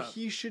messed So up.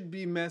 he should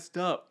be messed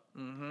up.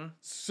 Mm-hmm.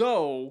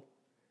 So,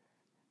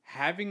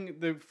 having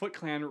the Foot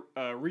Clan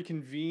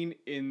reconvene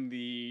in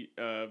the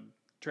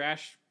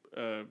trash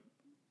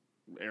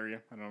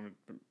area, I don't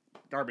know,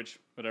 garbage,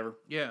 whatever.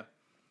 Yeah.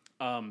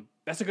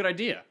 That's a good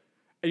idea,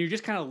 and you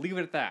just kind of leave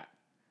it at that.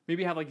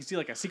 Maybe have like you see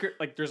like a secret,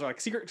 like there's like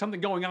secret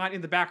something going on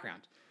in the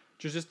background.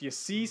 Just you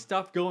see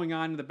stuff going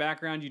on in the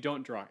background. You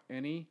don't draw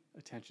any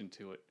attention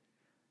to it.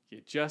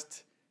 You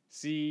just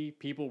see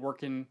people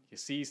working. You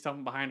see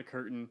something behind a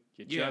curtain.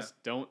 You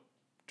just don't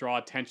draw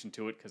attention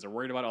to it because they're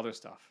worried about other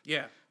stuff.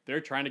 Yeah.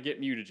 They're trying to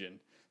get mutagen.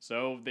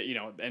 So that,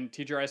 and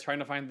TGI is trying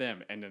to find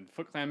them, and then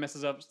Foot Clan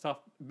messes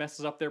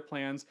up their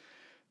plans.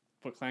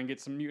 Foot Clan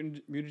gets some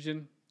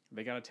mutagen.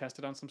 They got to test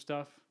it on some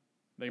stuff.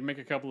 They make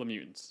a couple of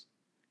mutants.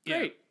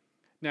 Great. Yeah.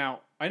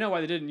 Now, I know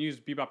why they didn't use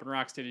Bebop and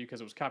Rocksteady, because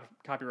it was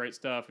copyright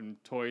stuff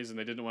and toys, and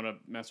they didn't want to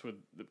mess with,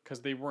 because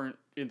they weren't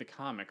in the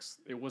comics.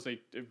 It was a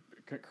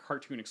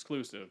cartoon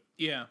exclusive.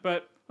 Yeah.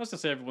 But let's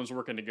just say everyone's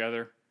working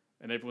together,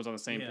 and everyone's on the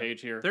same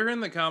page here. They're in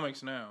the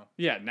comics now.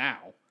 Yeah, now.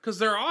 Because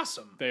they're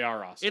awesome. They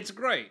are awesome. It's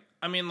great.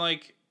 I mean,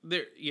 like,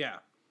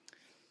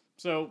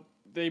 So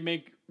they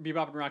make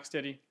Bebop and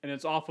Rocksteady, and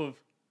it's off of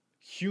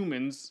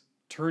humans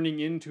turning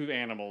into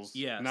animals.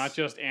 Yes. Not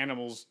just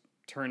animals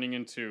turning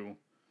into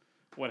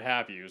what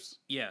have yous.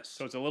 Yes.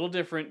 So it's a little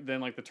different than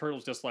like the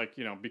turtles just like,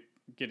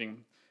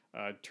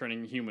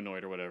 turning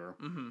humanoid or whatever.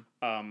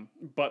 Mm-hmm.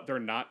 But they're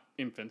not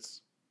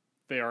infants.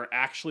 They are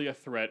actually a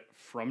threat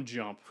from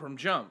jump. From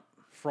jump.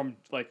 From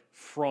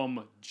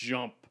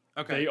jump.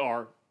 Okay.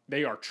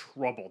 They are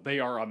trouble. They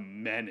are a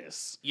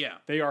menace. Yeah.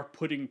 They are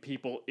putting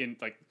people in,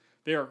 like,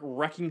 they are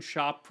wrecking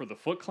shop for the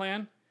Foot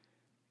Clan.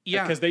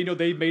 Yeah. Because they know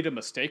they made a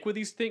mistake with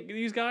these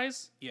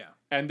guys. Yeah.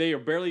 And they are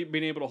barely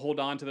being able to hold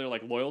on to their,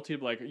 like, loyalty.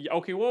 Like,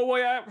 okay, whoa,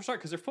 yeah, we're sorry,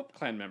 because they're Foot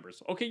Clan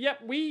members. Okay,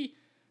 yep,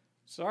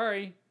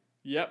 sorry.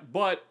 Yep,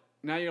 but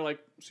now you're like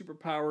super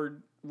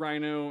powered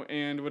Rhino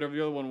and whatever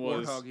the other one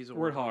was. Warthog, he's a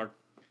Warthog.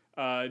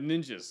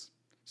 Ninjas.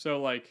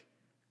 So like,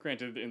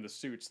 granted, in the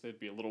suits they'd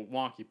be a little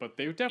wonky, but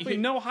they definitely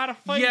know how to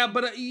fight. Yeah,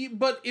 but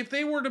if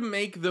they were to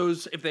make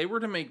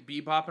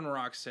Bebop and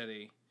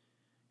Rocksteady,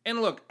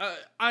 and look,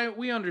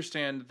 we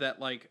understand that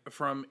like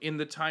from in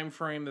the time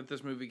frame that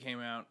this movie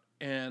came out,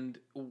 and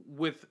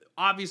with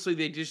obviously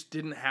they just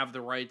didn't have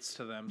the rights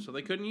to them, so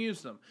they couldn't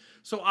use them.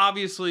 So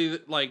obviously,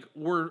 like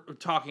we're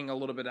talking a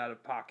little bit out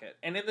of pocket,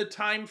 and in the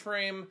time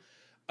frame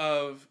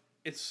of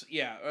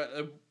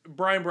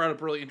Brian brought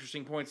up really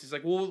interesting points. He's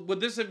like, well, would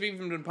this have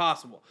even been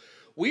possible?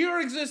 We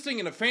are existing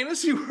in a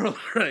fantasy world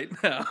right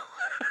now.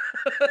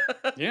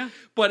 Yeah.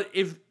 But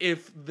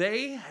if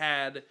they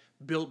had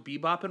built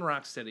Bebop and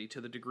Rocksteady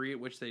to the degree at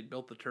which they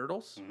built the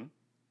Turtles,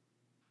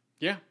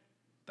 Yeah.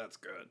 that's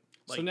good.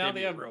 So Like, now they'd they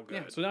be have real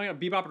good. yeah. So now we have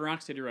Bebop and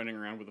Rocksteady running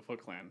around with the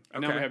Foot Clan.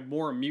 And now Okay. we have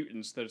more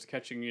mutants that is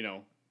catching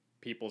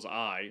people's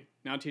eye.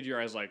 Now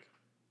TGI is like,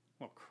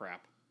 well,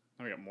 crap.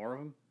 Now we got more of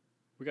them.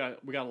 We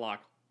got to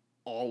lock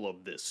all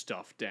of this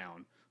stuff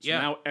down. So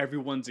Yeah. now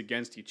everyone's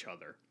against each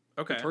other.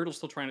 Okay. The Turtles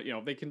still trying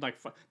to they can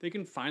they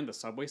can find the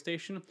subway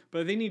station,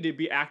 but they need to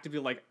be actively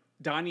like.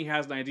 Donnie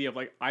has an idea of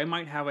like, I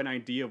might have an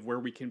idea of where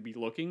we can be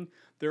looking.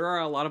 There are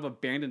a lot of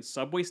abandoned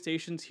subway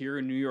stations here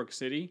in New York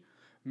City.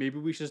 Maybe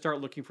we should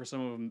start looking for some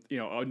of them,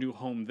 a new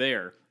home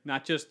there.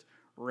 Not just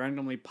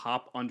randomly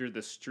pop under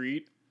the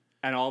street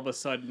and all of a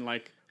sudden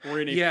like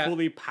we're in a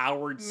fully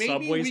powered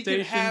subway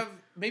station.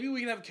 Maybe we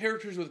can have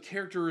characters with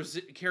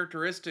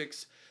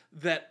characteristics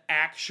that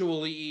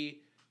actually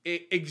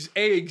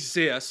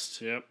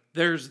exist. Yep.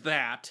 There's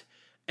that.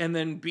 And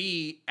then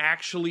B,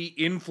 actually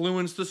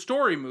influence the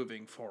story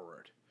moving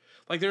forward.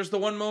 Like, there's the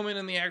one moment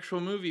in the actual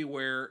movie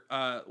where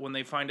when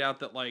they find out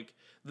that, like,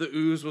 the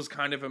ooze was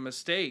kind of a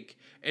mistake,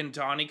 and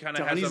Donnie kind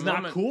of has a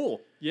moment. Not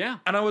cool. Yeah.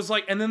 And I was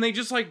like, and then they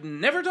just, like,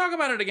 never talk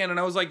about it again. And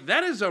I was like,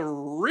 that is a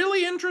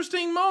really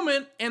interesting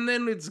moment, and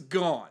then it's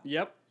gone.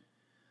 Yep.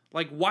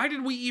 Like, why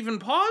did we even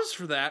pause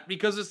for that?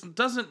 Because it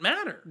doesn't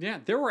matter. Yeah,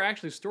 there were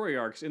actually story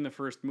arcs in the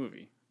first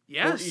movie.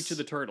 Yes. For each of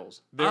the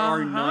Turtles. There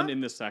are none in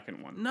the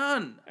second one.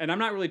 None. And I'm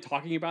not really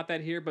talking about that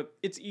here, but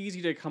it's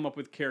easy to come up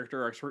with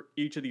character arcs for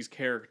each of these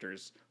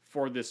characters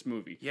for this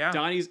movie. Yeah.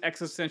 Donnie's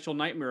existential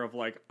nightmare of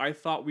like, I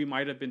thought we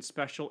might have been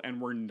special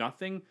and we're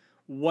nothing.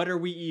 What are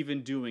we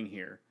even doing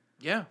here?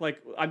 Yeah.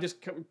 Like, I'm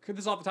just, this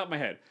is off the top of my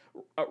head.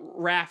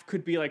 Raph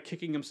could be like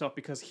kicking himself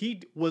because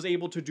he was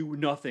able to do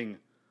nothing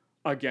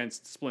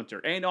against Splinter.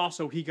 And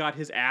also, he got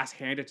his ass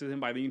handed to him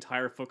by the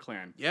entire Foot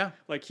Clan. Yeah.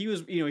 Like, he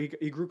was,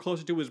 he grew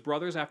closer to his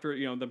brothers after,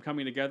 them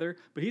coming together,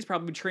 but he's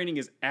probably been training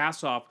his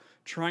ass off,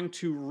 trying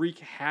to wreak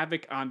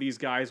havoc on these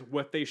guys,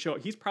 what they show.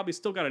 He's probably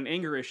still got an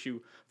anger issue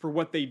for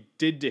what they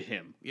did to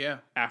him. Yeah.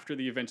 After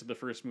the events of the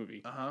first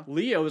movie. Uh-huh.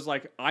 Leo is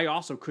like, I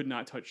also could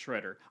not touch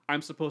Shredder.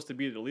 I'm supposed to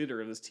be the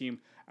leader of this team,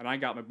 and I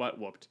got my butt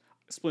whooped.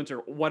 Splinter,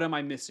 what am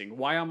I missing?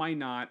 Why am I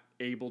not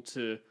able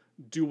to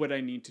do what I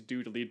need to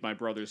do to lead my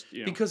brothers?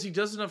 Because he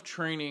does enough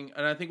training,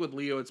 and I think with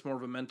Leo it's more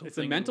of a mental thing. It's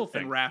a mental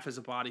thing. And Raph is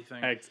a body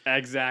thing.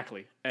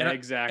 Exactly.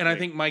 Exactly. And I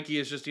think Mikey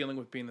is just dealing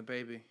with being the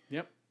baby.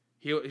 Yep.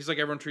 He's like,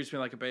 everyone treats me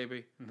like a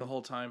baby the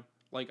whole time.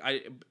 Like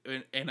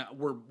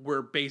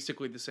we're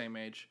basically the same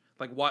age.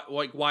 Like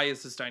why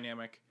is this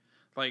dynamic?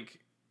 Like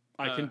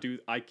I can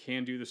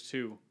do this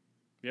too.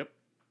 Yep.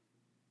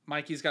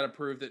 Mikey's got to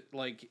prove that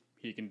like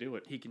he can do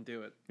it. He can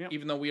do it. Yep.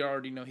 Even though we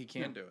already know he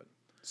can do it.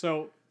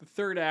 So the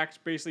third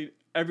act, basically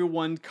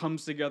everyone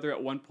comes together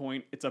at one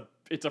point. It's a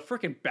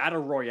freaking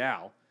battle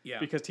royale. Yeah.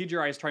 Because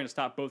TGI is trying to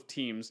stop both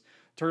teams.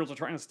 Turtles are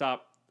trying to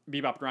stop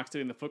Bebop and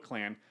Rocksteady and the Foot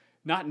Clan,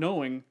 not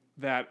knowing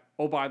that,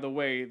 oh, by the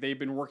way, they've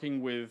been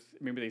working with,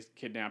 maybe they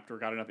kidnapped or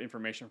got enough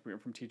information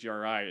from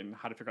TGRI and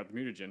how to figure out the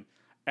mutagen,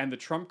 and the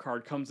trump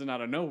card comes in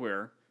out of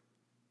nowhere.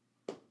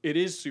 It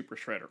is Super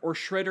Shredder, or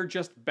Shredder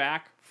just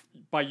back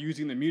by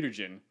using the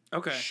mutagen.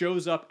 Okay.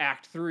 Shows up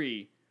Act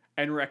 3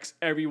 and wrecks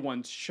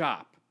everyone's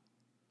shop.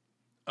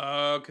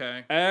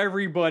 Okay.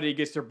 Everybody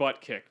gets their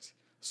butt kicked.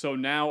 So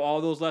now all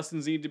those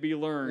lessons need to be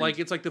learned. Like,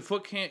 it's like the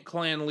Foot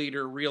Clan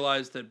leader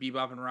realized that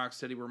Bebop and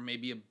Rocksteady were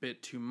maybe a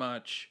bit too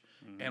much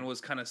and was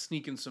kind of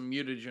sneaking some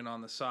mutagen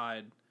on the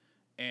side.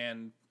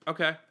 And,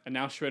 okay. And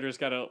now Shredder's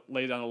got to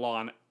lay down the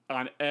law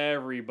on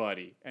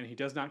everybody. And he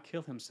does not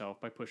kill himself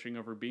by pushing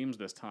over beams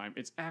this time.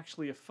 It's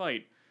actually a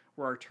fight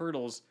where our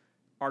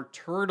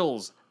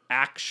turtles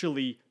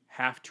actually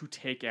have to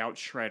take out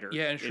Shredder.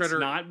 Yeah, and Shredder... It's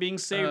not being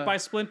saved by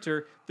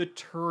Splinter. The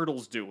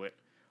turtles do it.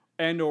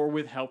 And or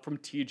with help from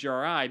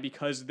TGRI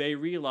because they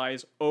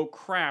realize, oh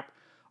crap,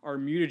 our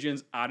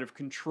mutagen's out of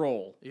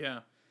control. Yeah.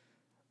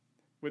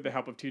 With the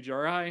help of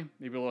TGRI,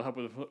 maybe a little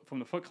help from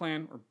the Foot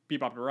Clan, or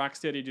Bebop and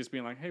Rocksteady just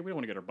being like, hey, we don't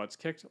want to get our butts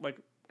kicked. Like,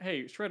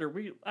 hey, Shredder,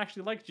 we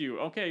actually liked you.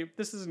 Okay,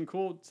 this isn't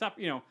cool. Stop,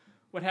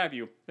 what have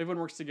you. Everyone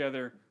works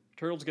together.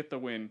 Turtles get the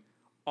win.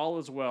 All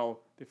is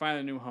well. They find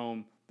a new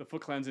home. The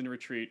Foot Clan's in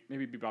retreat.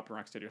 Maybe Bebop and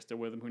Rocksteady are still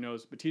with them. Who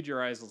knows? But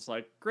TGRI is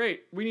like,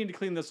 great, we need to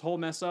clean this whole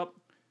mess up.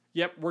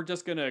 Yep, we're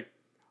just going to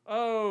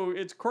oh,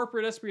 it's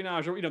corporate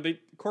espionage, or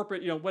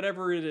corporate,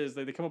 whatever it is.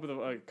 They come up with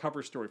a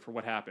cover story for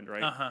what happened,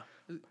 right? Uh-huh.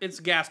 It's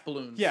gas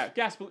balloons. Yeah,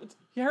 gas balloons.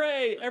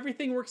 Hooray!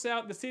 Everything works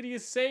out. The city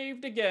is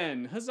saved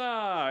again.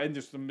 Huzzah! And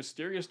there's the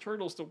mysterious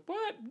turtles. So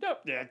what? No,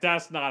 yeah,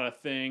 that's not a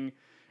thing.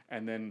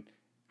 And then,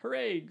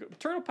 hooray!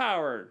 Turtle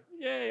power!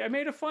 Yay! I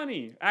made a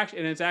funny. And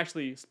it's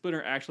actually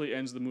Splinter actually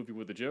ends the movie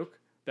with a joke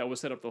that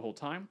was set up the whole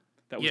time.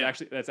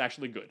 That's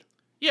actually good.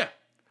 Yeah.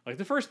 Like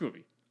the first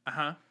movie.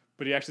 Uh-huh.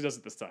 But he actually does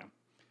it this time.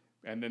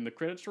 And then the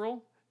credits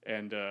roll,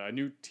 and a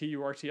new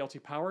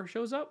TURTLT power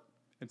shows up,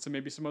 and so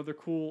maybe some other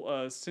cool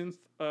synth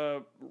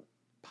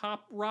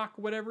pop rock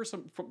whatever.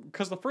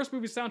 Because the first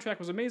movie's soundtrack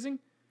was amazing.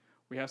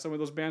 We have some of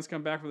those bands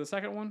come back for the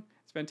second one.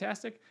 It's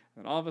fantastic.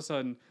 And all of a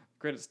sudden,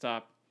 credits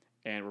stop,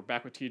 and we're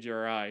back with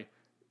TGRI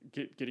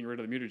getting rid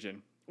of the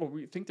mutagen. Or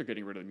we think they're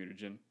getting rid of the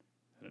mutagen.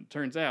 And it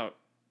turns out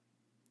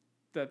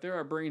that there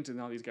are brains in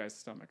all these guys'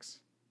 stomachs.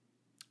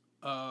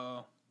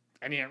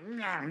 And yeah.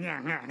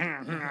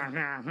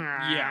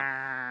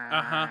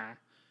 Uh-huh.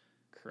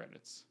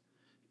 Credits.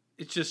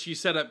 It's just you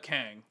set up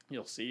Kang.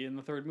 You'll see in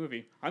the third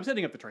movie. I'm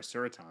setting up the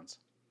Triceratons.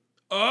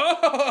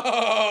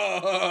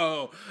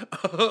 Oh!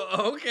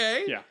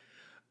 Okay. Yeah.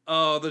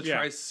 Oh, the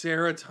Yeah.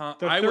 Triceraton.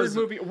 The third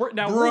movie.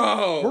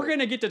 We're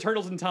gonna get to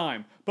Turtles in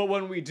time, but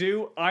when we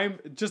do, I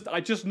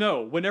just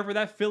know whenever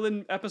that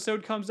fill-in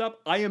episode comes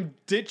up, I am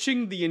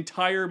ditching the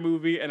entire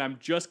movie and I'm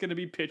just gonna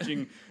be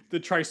pitching the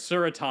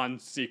Triceraton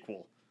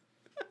sequel.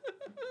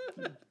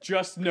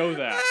 Just know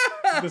that.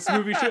 This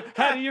movie should.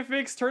 How do you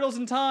fix Turtles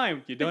in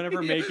time? You don't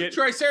ever make it.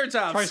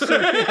 Triceratops.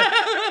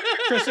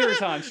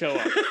 Triceratons show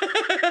up.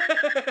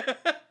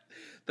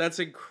 That's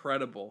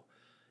incredible.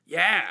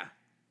 Yeah.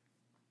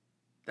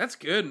 That's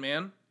good,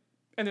 man.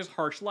 And there's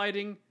harsh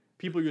lighting.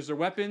 People use their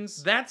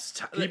weapons.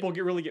 People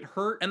really get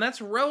hurt. And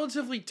that's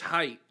relatively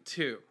tight,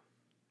 too.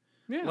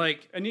 Yeah.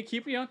 Like, and you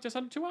keep, just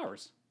under 2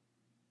 hours.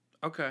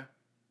 Okay.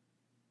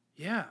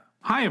 Yeah.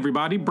 Hi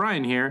everybody,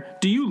 Brian here.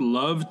 Do you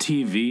love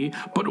TV,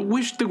 but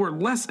wish there were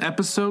less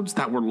episodes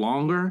that were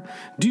longer?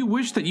 Do you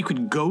wish that you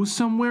could go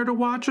somewhere to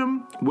watch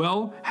them?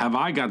 Well, have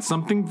I got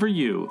something for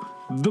you.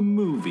 The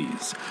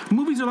movies.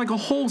 Movies are like a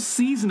whole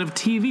season of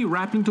TV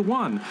wrapped into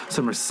one.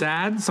 Some are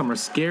sad, some are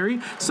scary,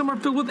 some are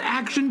filled with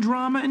action,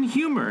 drama, and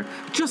humor,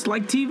 just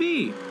like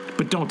TV.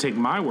 But don't take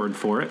my word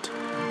for it.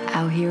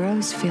 Our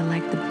heroes feel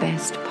like the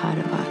best part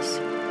of us,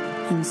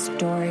 and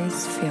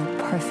stories feel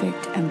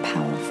perfect and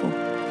powerful.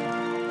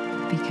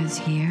 Because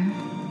here,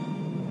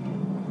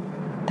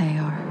 they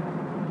are.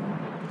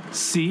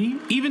 See?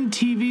 Even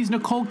TV's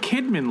Nicole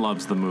Kidman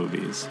loves the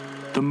movies.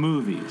 The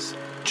movies.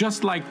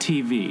 Just like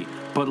TV,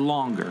 but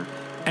longer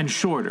and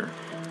shorter,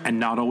 and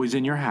not always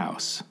in your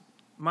house.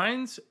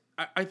 I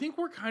think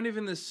we're kind of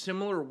in this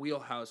similar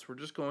wheelhouse. We're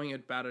just going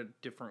about a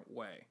different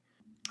way.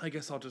 I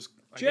guess I'll just...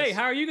 Jay,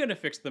 how are you going to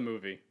fix the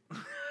movie?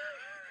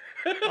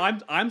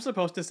 I'm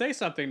supposed to say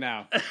something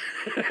now.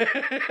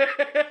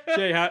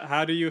 Jay,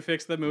 how do you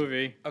fix the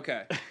movie?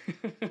 Okay.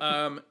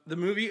 The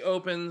movie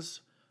opens...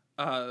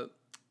 Well,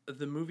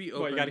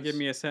 you got to give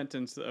me a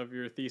sentence of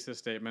your thesis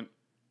statement.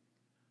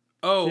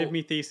 Oh. Give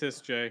me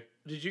thesis, Jay.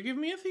 Did you give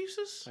me a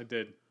thesis? I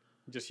did.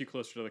 Just you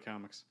closer to the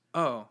comics.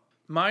 Oh.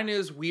 Mine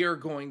is we're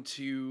going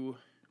to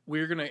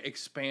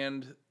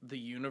expand the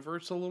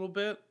universe a little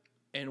bit,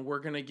 and we're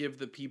going to give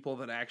the people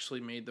that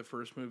actually made the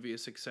first movie a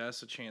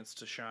success a chance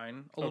to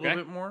shine a little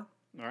bit more.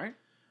 All right.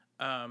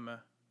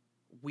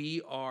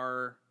 We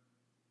are...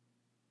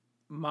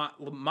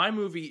 My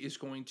movie is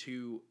going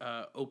to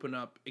open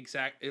up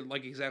exactly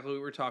what we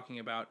were talking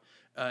about.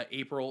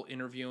 April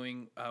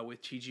interviewing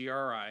with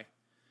TGRI.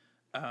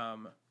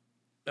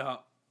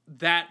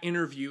 That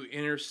interview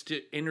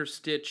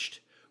interstitched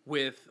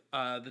with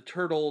the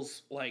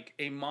Turtles, like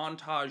a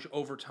montage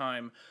over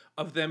time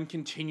of them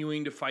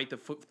continuing to fight the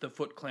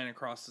Foot Clan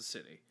across the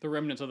city. The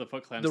remnants of the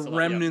Foot Clan. The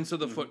remnants of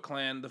the Foot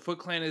Clan. The Foot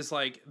Clan is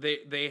like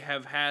they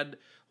have had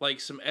like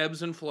some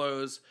ebbs and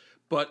flows,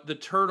 but the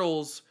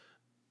Turtles.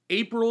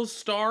 April's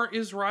star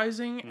is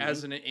rising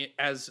as an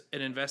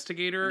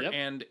investigator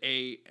and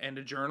a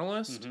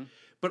journalist,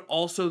 but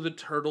also the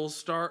Turtles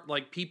star.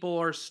 Like people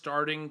are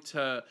starting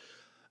to.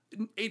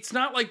 It's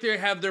not like they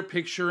have their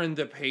picture in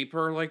the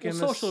paper. Like in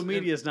social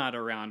media is not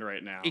around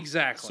right now.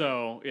 Exactly.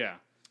 So yeah,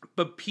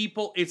 but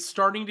it's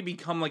starting to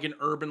become like an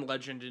urban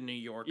legend in New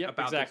York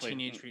about the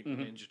Teenage Mutant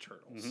Ninja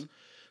Turtles.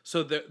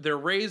 So their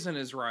raisin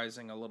is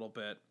rising a little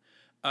bit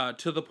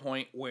to the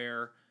point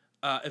where.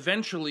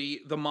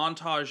 Eventually, the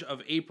montage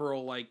of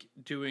April, like,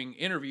 doing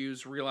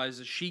interviews,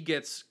 realizes she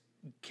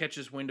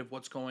catches wind of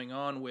what's going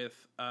on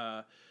with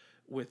the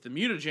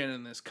mutagen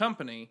in this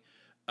company,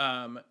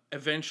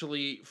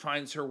 eventually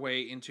finds her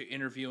way into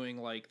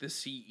interviewing, like, the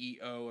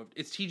CEO of...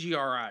 It's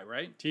TGRI,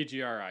 right?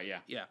 TGRI, yeah.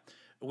 Yeah.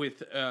 With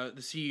the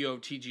CEO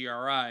of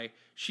TGRI.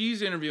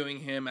 She's interviewing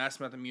him,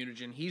 asking about the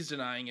mutagen. He's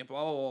denying it,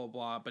 blah, blah, blah,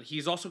 blah. But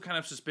he's also kind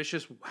of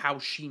suspicious how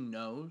she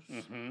knows.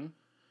 Mm-hmm.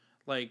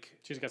 Like...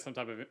 She's got some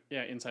type of,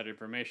 inside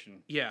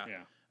information. Yeah.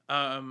 Yeah.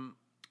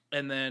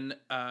 And then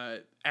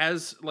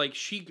as like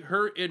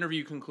her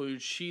interview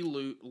concludes, she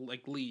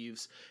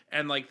leaves,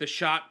 and like the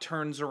shot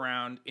turns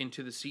around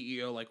into the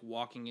CEO like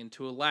walking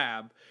into a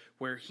lab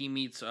where he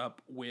meets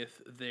up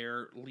with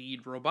their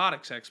lead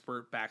robotics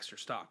expert, Baxter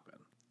Stockman.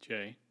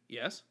 Jay,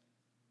 Yes?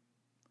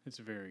 it's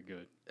very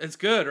good. It's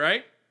good,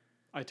 right?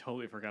 I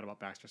totally forgot about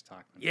Baxter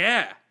Stockman.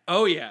 Yeah.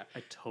 Oh yeah.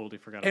 I totally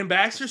forgot And about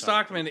Baxter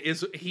Stockman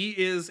is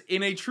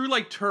in a true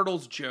like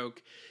Turtles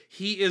joke.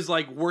 He is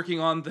like working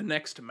on the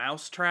next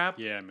mousetrap.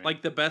 Yeah, man.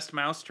 Like the best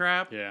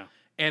mousetrap. Yeah.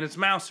 And it's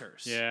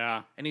Mousers.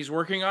 Yeah. And he's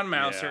working on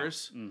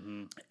Mousers. Yeah.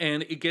 Mm-hmm.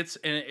 And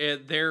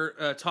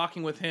they're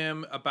talking with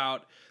him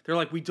about, they're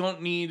like, we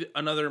don't need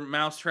another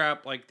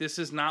mousetrap. Like, this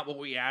is not what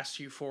we asked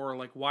you for.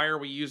 Like, why are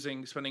we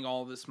spending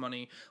all this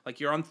money? Like,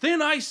 you're on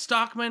thin ice,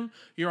 Stockman.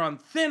 You're on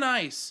thin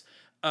ice.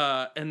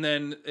 And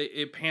then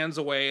it pans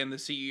away, and the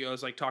CEO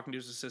is like talking to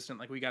his assistant,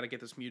 like, we got to get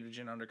this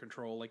mutagen under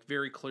control. Like,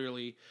 very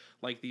clearly,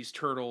 like, these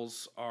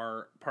turtles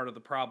are part of the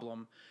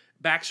problem.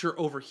 Baxter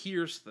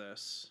overhears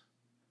this,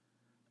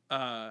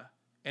 and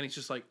he's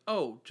just like,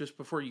 oh, just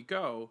before you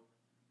go,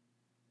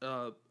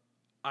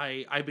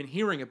 I've been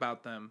hearing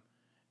about them,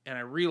 and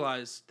I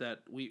realized that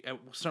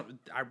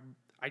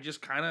I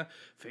just kind of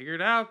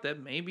figured out that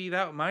maybe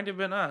that might have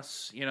been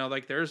us. You know,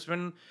 like there's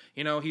been,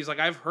 you know, he's like,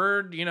 I've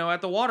heard, you know, at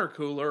the water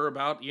cooler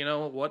about, you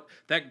know, what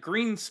that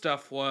green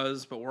stuff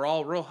was, but we're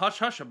all real hush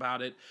hush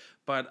about it.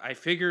 But I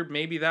figured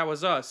maybe that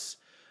was us.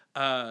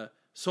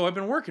 So I've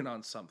been working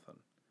on something.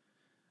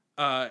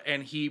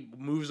 And he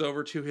moves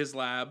over to his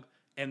lab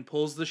and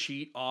pulls the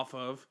sheet off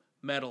of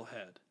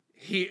Metalhead.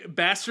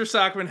 Baxter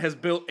Stockman has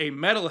built a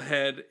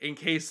Metalhead in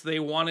case they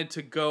wanted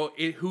to go,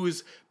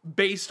 who's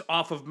based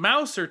off of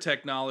Mouser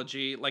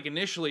technology, like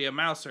initially a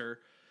Mouser,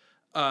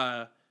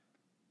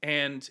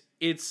 and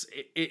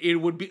it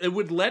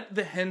would let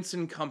the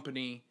Henson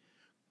Company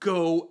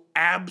go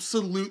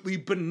absolutely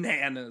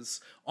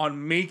bananas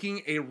on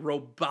making a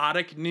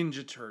robotic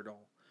Ninja Turtle.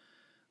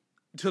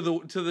 To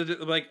the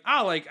like,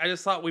 I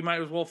just thought we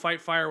might as well fight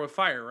fire with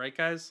fire, right,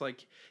 guys?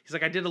 Like, he's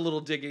like, I did a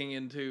little digging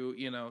into,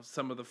 you know,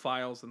 some of the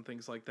files and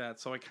things like that,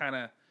 so I kind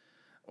of,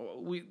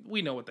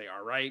 we know what they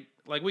are, right?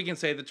 Like, we can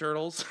say the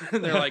turtles,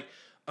 and they're like,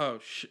 oh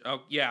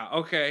yeah,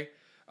 okay,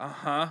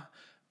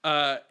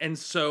 and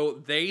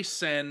so they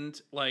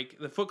send, like,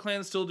 the Foot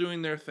Clan's still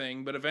doing their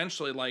thing, but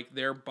eventually, like,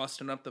 they're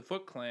busting up the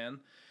Foot Clan,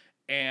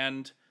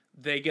 and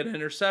they get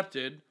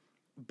intercepted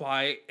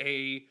by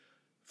a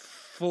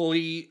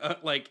fully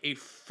weaponized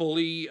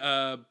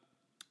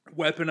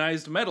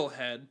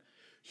Metalhead.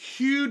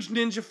 Huge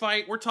ninja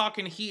fight. We're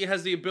talking, he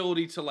has the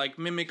ability to like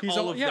mimic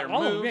all of their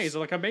moves. Yeah, he's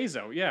like a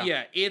Mazo. Yeah.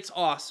 Yeah, it's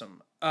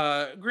awesome.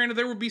 Granted,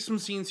 there would be some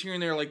scenes here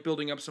and there like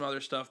building up some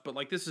other stuff, but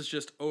like this is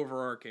just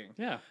overarching.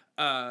 Yeah.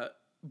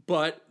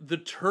 But the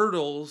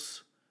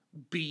Turtles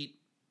beat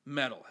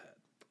Metalhead.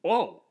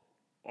 Oh,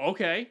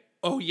 okay.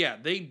 Oh yeah,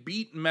 they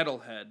beat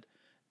Metalhead,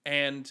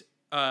 and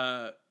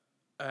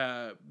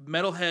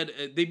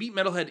Metalhead, they beat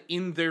Metalhead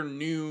in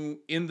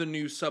the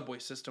new subway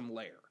system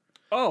lair.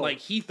 Oh, like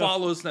he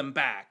follows them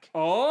back.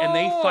 Oh, and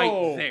they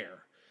fight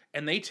there,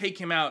 and they take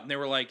him out, and they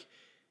were like,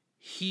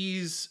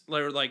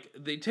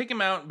 they take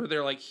him out, but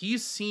they're like,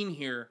 he's seen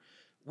here.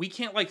 We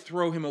can't like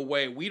throw him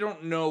away. We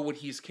don't know what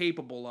he's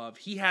capable of.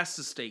 He has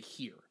to stay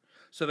here.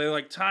 So they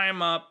like tie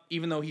him up,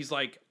 even though he's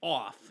like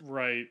off.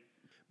 Right.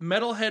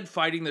 Metalhead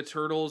fighting the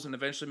Turtles and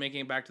eventually making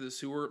it back to the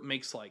sewer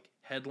makes like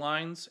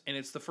headlines, and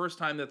it's the first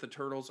time that the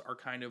Turtles are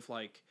kind of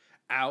like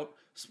out.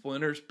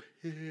 Splinter's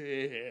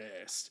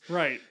pissed,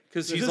 right?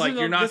 Because he's like,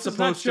 you're not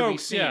supposed to be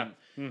seen. Yeah.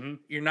 Mm-hmm.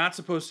 You're not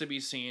supposed to be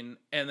seen,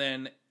 and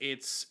then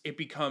it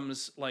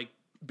becomes like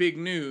big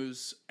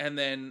news, and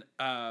then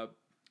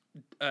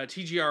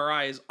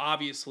TGRI is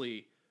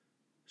obviously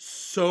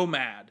so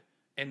mad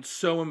and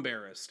so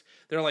embarrassed.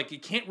 They're like,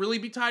 it can't really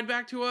be tied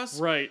back to us,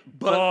 right?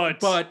 But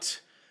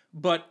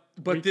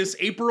this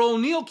April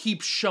O'Neil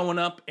keeps showing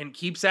up and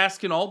keeps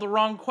asking all the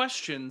wrong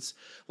questions.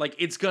 Like,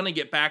 it's gonna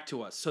get back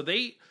to us. So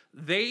they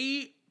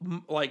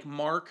like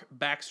mark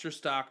Baxter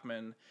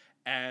Stockman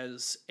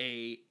as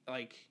a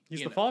like,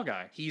 he's the fall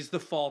guy. He's the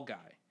fall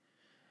guy,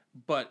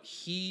 but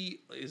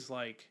he is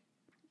like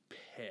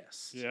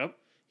pissed. Yep.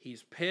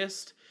 He's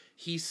pissed.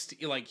 He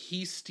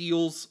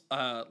steals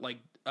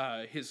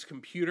his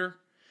computer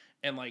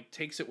and like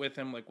takes it with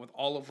him, like with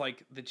all of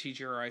like the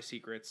TGRI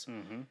secrets,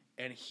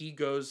 and he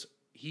goes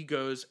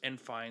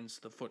and finds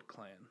the Foot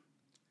Clan.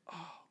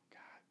 Oh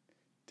god,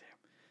 damn,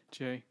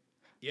 Jay.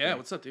 Yeah,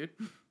 what's up, dude?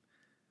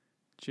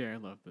 Jay, I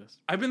love this.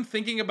 I've been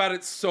thinking about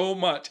it so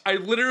much. I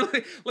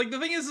literally, like, the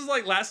thing is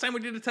like last time we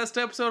did a test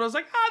episode, I was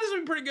like, this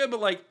would be pretty good, but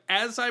like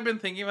as I've been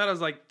thinking about it, I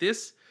was like,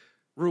 this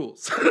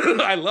rules.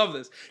 I love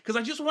this because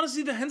I just want to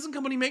see the Henson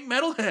Company make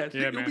Metalhead.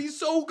 Yeah, it'll be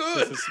so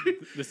good.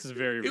 This is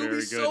very, it'll very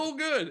be good. So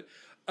good.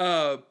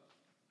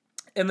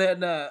 And then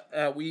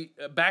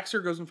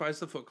Baxter goes and finds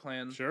the Foot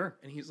Clan. Sure.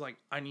 And he's like,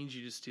 I need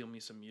you to steal me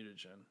some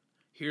mutagen.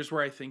 Here's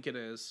where I think it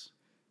is.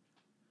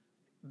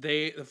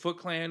 The Foot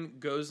Clan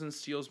goes and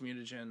steals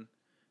mutagen.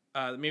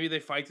 Maybe they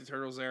fight the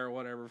turtles there or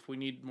whatever. If we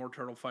need more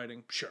turtle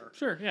fighting, sure.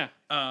 Sure, yeah.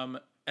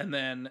 And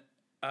then,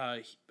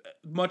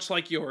 much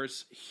like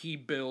yours, he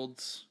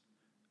builds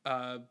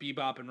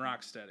Bebop and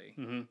Rocksteady.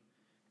 Mm-hmm.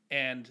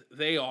 And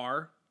they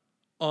are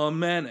a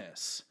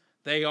menace.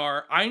 They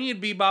are. I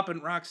need Bebop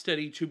and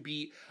Rocksteady to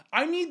be.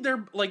 I need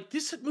their. Like,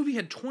 this movie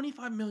had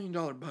 $25 million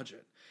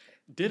budget.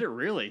 Did it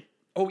really?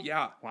 Oh,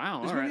 yeah.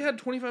 Wow. This all movie right. had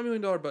 $25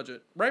 million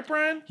budget. Right,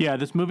 Brian? Yeah,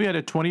 this movie had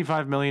a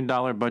 $25 million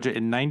budget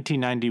in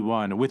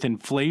 1991. With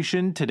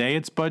inflation, today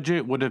its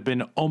budget would have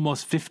been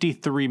almost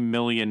 $53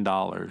 million.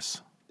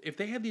 If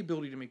they had the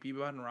ability to make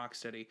Bebop and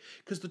Rocksteady,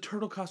 because the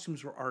turtle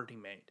costumes were already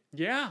made.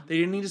 Yeah. They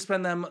didn't need to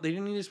spend them. They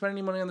didn't need to spend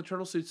any money on the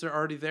turtle suits. They're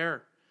already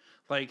there.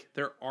 Like,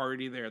 they're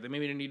already there. They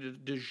maybe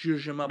needed to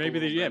zhuzh them up Maybe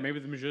a little bit. maybe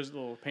the Major's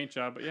little paint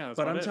job, but yeah, that's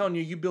But about I'm it. telling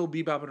you, you build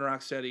Bebop and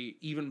Rocksteady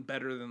even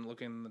better than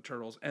looking at the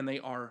turtles, and they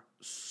are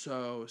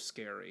so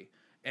scary.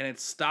 And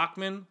it's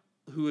Stockman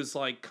who is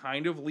like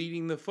kind of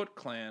leading the Foot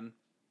Clan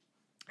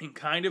and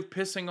kind of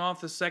pissing off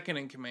the second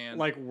in command.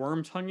 Like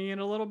worm-tonguing it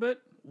a little bit?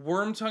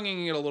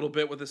 Worm-tonguing it a little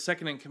bit with the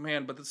second in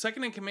command, but the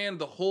second in command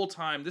the whole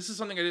time, this is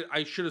something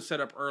I should have set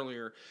up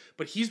earlier,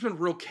 but he's been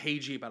real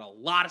cagey about a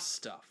lot of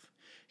stuff.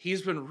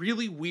 He's been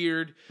really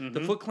weird. The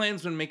Foot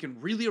Clan's been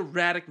making really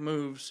erratic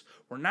moves.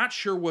 We're not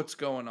sure what's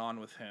going on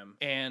with him.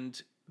 And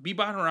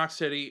Bebop and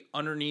Rocksteady,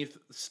 underneath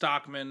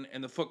Stockman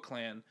and the Foot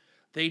Clan,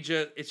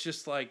 it's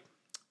just like,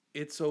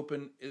 it's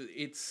open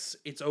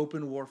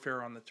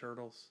warfare on the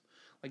turtles.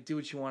 Like, do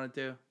what you want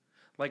to do.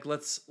 Like,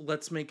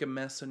 let's make a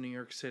mess of New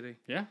York City.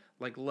 Yeah.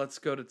 Like, let's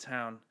go to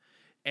town.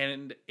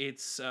 And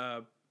it's,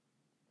 the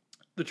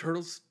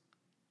turtles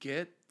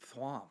get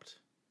thwomped.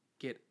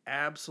 Get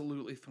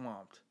absolutely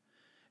thwomped.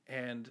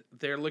 And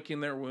they're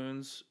licking their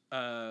wounds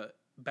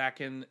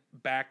back in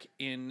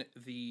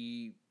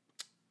the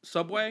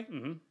subway.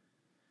 Mm-hmm.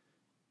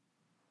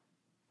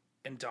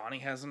 And Donnie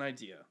has an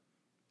idea.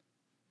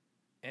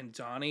 And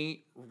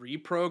Donnie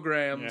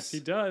reprograms. Yes, he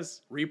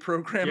does.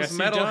 Reprograms Yes,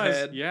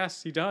 Metalhead.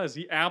 Yes, he does.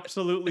 He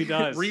absolutely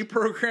does.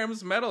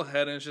 Reprograms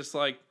Metalhead, and it's just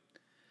like,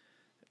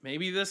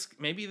 maybe this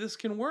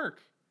can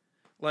work.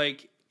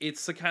 Like,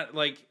 it's the kind,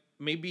 like,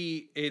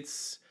 maybe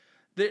it's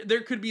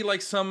there could be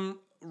like some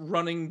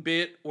running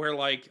bit where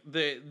like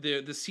the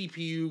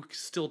CPU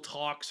still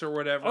talks or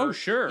whatever. Oh,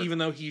 sure. Even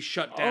though he's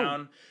shut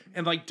down.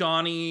 And like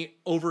Donnie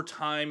over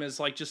time is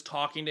like just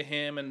talking to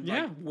him and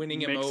like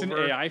winning him Makes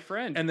over. an AI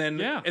friend. And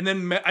then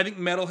I think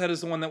Metalhead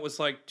is the one that was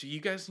like, "Do you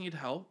guys need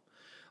help?"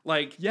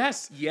 Like,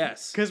 yes.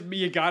 Because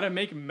you gotta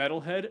make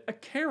Metalhead a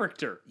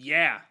character.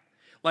 Yeah.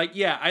 Like,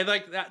 yeah, I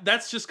like that.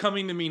 That's just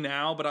coming to me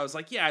now, but I was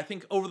like, yeah, I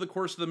think over the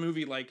course of the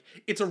movie, like,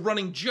 it's a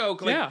running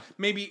joke. Like,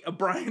 maybe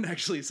Brian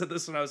actually said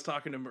this when I was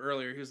talking to him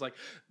earlier. He was like,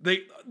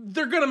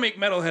 they're gonna make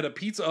Metalhead a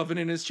pizza oven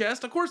in his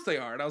chest. Of course they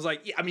are. And I was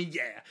like,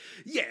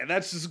 yeah,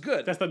 that's just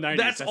good. That's the 90s.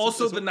 That's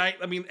also the night.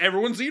 I mean,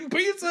 everyone's eating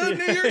pizza in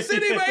New York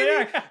City,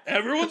 baby.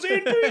 Everyone's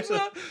eating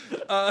pizza.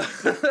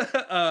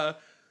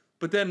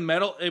 But then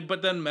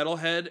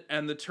Metalhead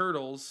and the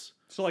Turtles.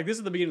 So, like, this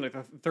is the beginning of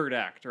like, the third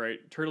act, right?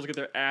 Turtles get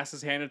their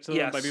asses handed to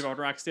them by Bebop and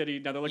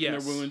Rocksteady. Now they're licking their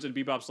wounds, and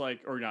Bebop's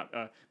like, or not,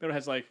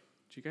 Metalhead's like,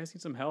 do you guys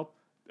need some help?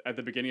 At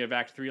the beginning of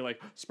Act 3,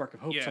 like, spark of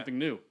hope, something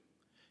new.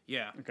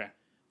 Yeah. Okay.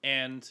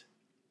 And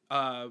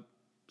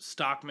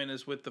Stockman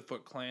is with the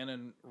Foot Clan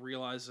and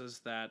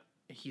realizes that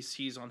he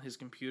sees on his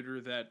computer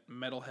that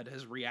Metalhead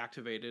has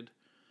reactivated.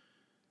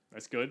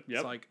 That's good. Yep.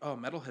 It's like, oh,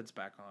 Metalhead's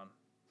back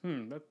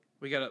on.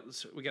 We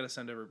gotta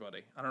send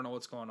everybody. I don't know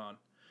what's going on.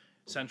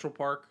 Central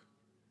Park.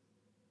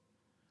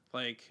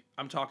 Like,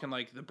 I'm talking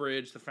like the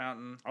bridge, the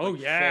fountain. Oh,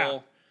 like yeah.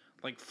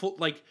 Full,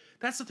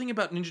 that's the thing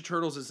about Ninja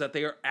Turtles is that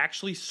they are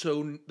actually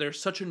they're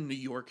such a New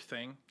York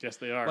thing. Yes,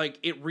 they are. Like,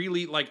 it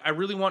really, like, I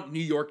really want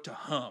New York to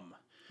hum.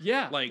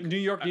 Yeah. Like, New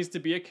York needs to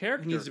be a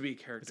character. It needs to be a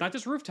character. It's not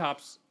just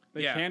rooftops.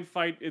 They can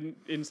fight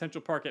in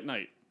Central Park at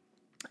night.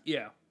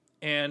 Yeah.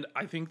 And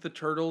I think the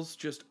Turtles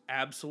just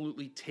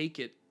absolutely take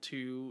it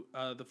to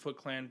the Foot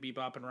Clan,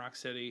 Bebop, and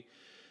Rocksteady.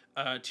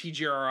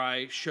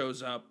 TGRI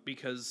shows up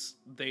because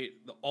they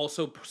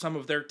also some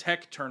of their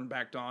tech turned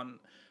back on.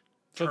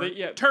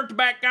 Turned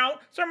back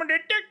out. Some of their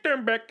tech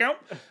turned back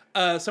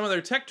out. Some of their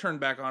tech turned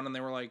back on, and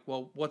they were like,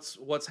 "Well,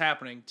 what's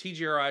happening?"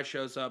 TGRI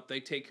shows up. They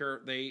take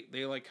her. They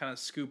like kind of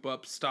scoop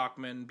up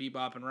Stockman,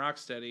 Bebop, and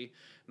Rocksteady,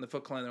 and the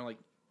Foot Clan. They're like,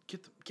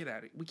 "Get out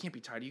of here. We can't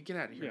be tied to you. Get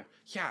out of here."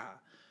 Yeah.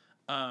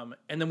 And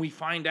then we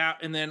find out,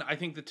 and then I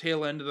think the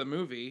tail end of the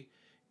movie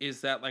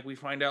is that like we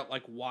find out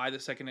like why the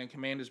second in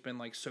command has been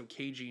like so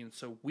cagey and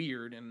so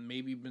weird and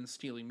maybe been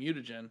stealing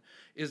mutagen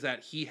is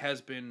that he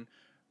has been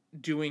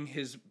doing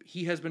his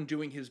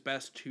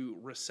best to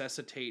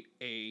resuscitate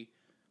a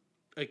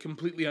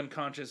completely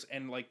unconscious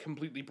and like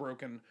completely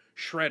broken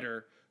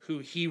Shredder who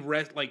he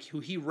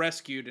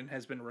rescued and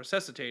has been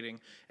resuscitating,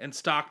 and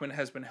Stockman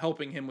has been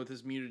helping him with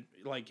his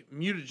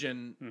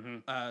mutagen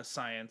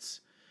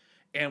science,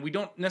 and we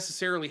don't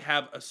necessarily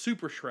have a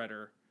super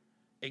Shredder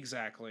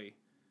exactly.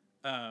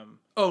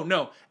 Oh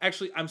no,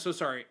 actually, I'm so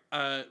sorry.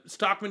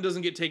 Stockman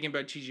doesn't get taken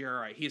by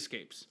TGRI. He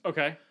escapes.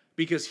 Okay.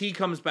 Because he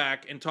comes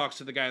back and talks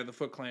to the guy of the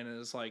Foot Clan and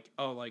is like,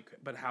 "Oh, like,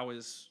 but how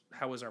is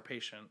our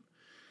patient?"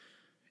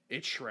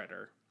 It's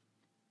Shredder.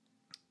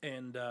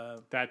 And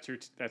That's your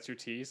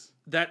tease.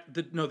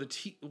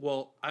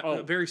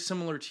 a very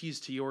similar tease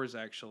to yours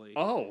actually.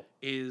 Oh,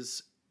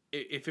 Is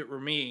if it were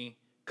me,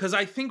 because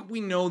I think we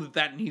know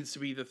that needs to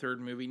be the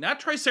third movie. Not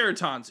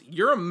Triceratons.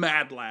 You're a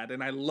mad lad,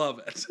 and I love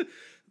it.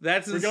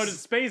 we're going to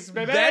space,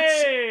 baby.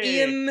 That's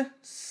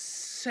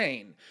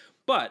insane.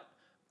 But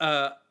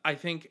I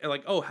think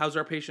like, oh, how's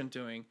our patient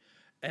doing?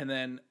 And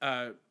then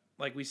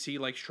like we see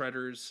like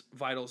Shredder's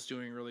vitals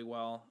doing really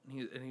well,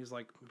 and he's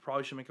like, we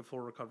probably should make a full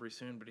recovery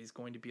soon, but he's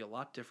going to be a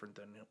lot different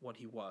than what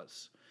he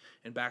was.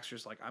 And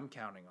Baxter's like, I'm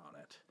counting on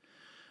it.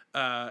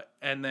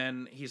 And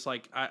then he's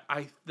like,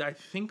 I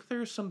think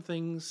there's some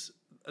things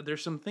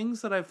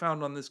that I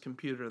found on this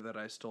computer that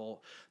I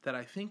stole that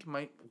I think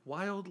might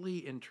wildly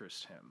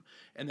interest him.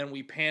 And then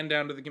we pan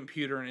down to the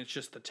computer, and it's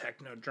just the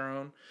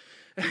Technodrone.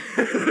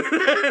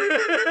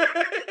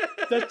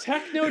 The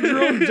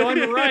Technodrome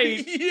done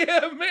right.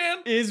 Yeah, man.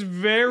 Is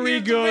very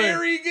It's good.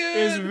 very good.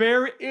 Is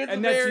very. It's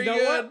and very that's, you know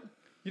good. what?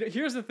 You know,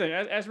 here's the thing.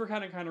 As we're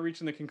kind of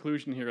reaching the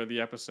conclusion here of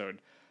the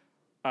episode,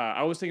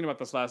 I was thinking about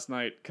this last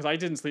night because I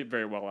didn't sleep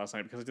very well last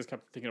night because I just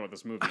kept thinking about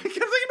this movie. I kept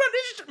thinking about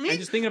Ninja. And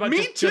just thinking about me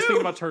just too.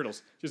 thinking about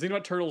turtles. Just thinking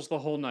about turtles the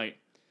whole night.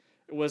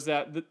 Was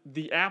that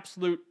the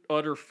absolute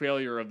utter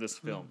failure of this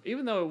film?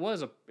 Even though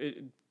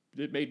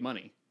it made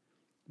money,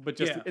 but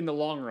just in the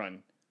long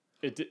run,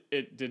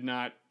 it did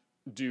not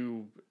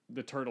do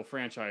the turtle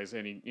franchise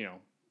any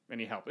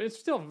help. It's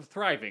still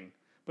thriving,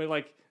 but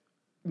like,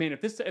 man,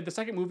 if the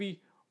second movie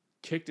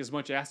kicked as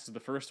much ass as the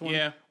first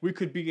one, we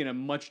could be in a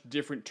much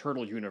different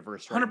turtle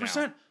universe right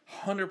 100%.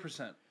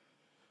 100%.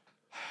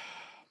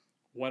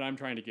 What I'm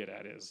trying to get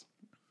at is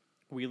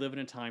we live in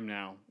a time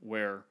now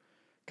where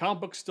comic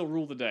books still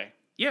rule the day.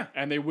 Yeah.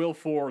 And they will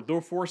for the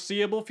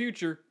foreseeable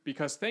future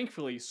because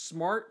thankfully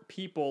smart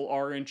people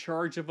are in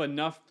charge of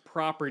enough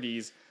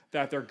properties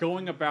that they're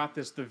going about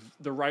this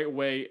the right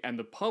way, and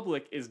the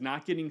public is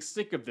not getting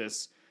sick of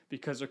this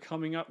because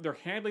they're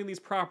handling these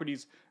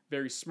properties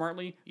very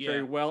smartly,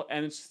 very well,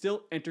 and it's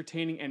still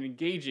entertaining and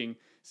engaging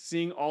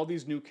seeing all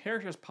these new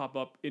characters pop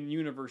up in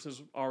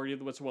universes already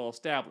what's well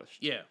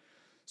established. Yeah.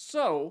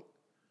 So,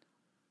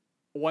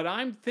 what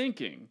I'm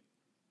thinking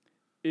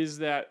is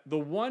that the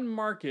one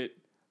market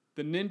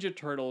the Ninja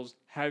Turtles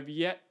have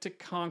yet to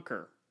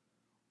conquer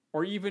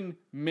or even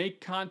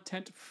make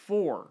content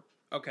for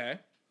Okay.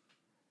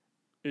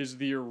 is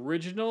the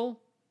original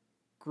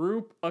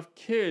group of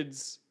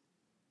kids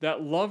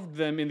that loved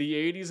them in the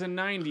 80s and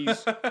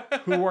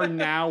 90s who are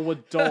now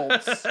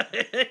adults.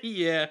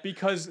 Yeah.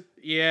 Because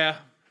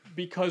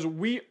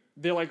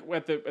they're like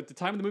at the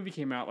time the movie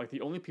came out, like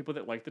the only people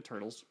that liked the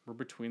Turtles were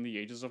between the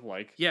ages of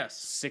like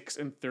 6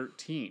 and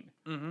 13.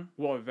 Mm-hmm.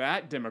 Well,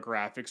 that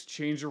demographics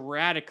changed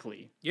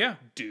radically. Yeah.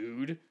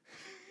 Dude.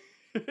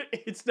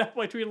 It's not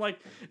between like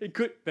it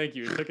could. Thank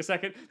you. It took a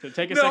second. Did it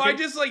take a No, second? I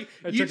just like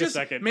It you took just a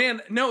second.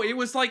 man. No, it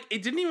was like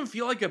it didn't even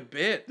feel like a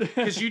bit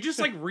because you just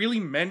like really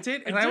meant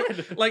it, and I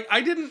did. like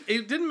I didn't.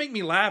 It didn't make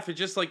me laugh. It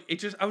just like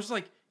I was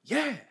like,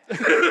 yeah,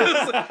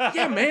 I was like,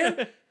 yeah,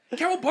 man,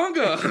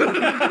 cowabunga.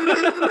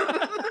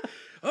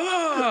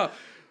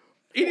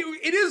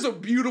 It is a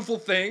beautiful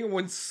thing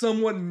when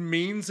someone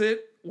means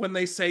it. When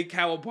they say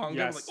cowabunga,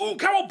 Yes. I'm like,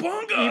 oh,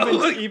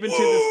 cowabunga! Even to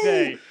this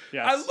day,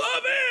 yes. I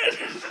love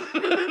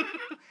it.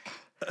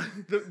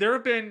 There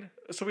have been,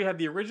 so we had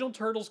the original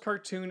Turtles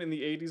cartoon in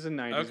the 80s and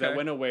 90s that Okay.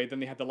 went away. Then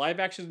they had the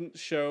live action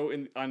show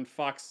on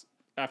Fox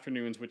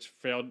Afternoons, which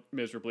failed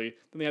miserably.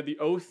 Then they had the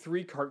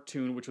 03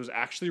 cartoon, which was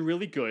actually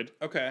really good.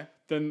 Okay.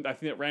 Then I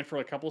think it ran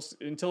for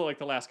until like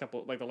the last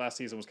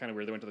season was kind of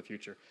weird. They went to the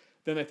future.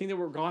 Then I think they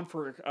were gone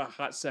for a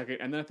hot second.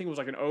 And then I think it was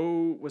like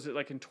was it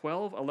like in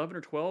 11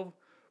 or 12?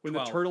 When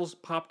 12. the Turtles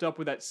popped up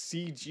with that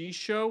CG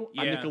show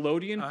on Yeah.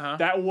 Nickelodeon, Uh-huh.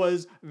 that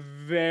was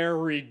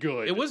very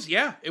good. It was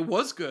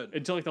good.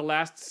 Until like the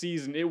last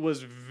season, it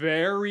was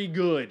very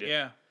good.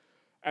 Yeah.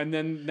 And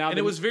then now, And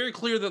it was very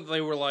clear that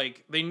they were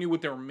like, they knew what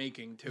they were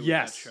making too.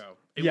 Yes. With that show.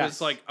 It Yes. was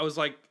like, I was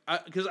like,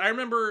 because I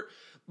remember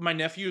my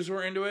nephews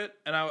were into it,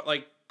 and I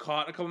like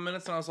caught a couple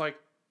minutes, and I was like,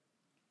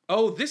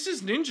 oh, this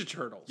is Ninja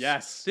Turtles.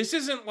 Yes. This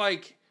isn't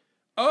like,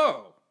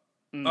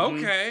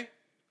 okay,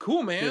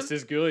 cool, man. This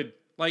is good.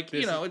 like,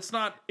 it's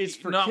not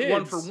for not kids,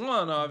 one for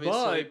one,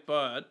 obviously,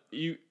 but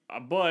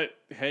But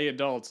hey,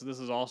 adults, this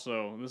is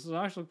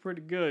actually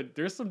pretty good.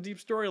 There's some deep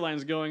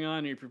storylines going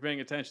on here if you're paying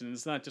attention.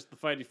 It's not just the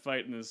fighty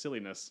fight and the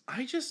silliness.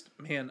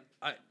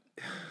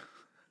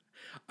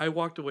 I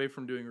walked away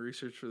from doing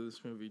research for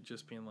this movie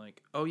just being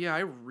like, oh yeah, I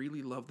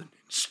really love the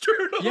Ninja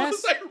Turtles.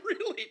 Yes. I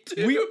really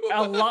do.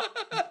 A lot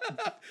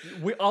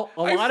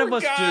of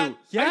us do.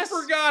 Yes.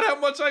 I forgot how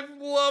much I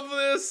love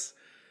this.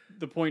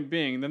 The point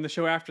being, then the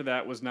show after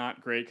that was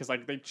not great because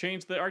like they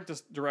changed the art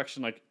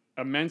direction like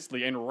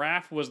immensely, and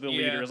Raph was the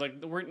leader. It's like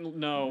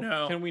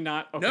no, can we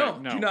not? Okay, No,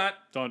 no, do not.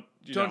 don't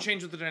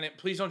change with the dynamic.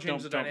 Please don't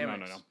change the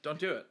dynamics. No. Don't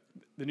do it.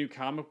 The new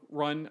comic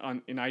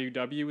run in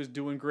IUW is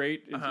doing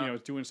great.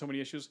 It's doing so many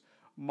issues.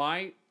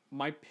 My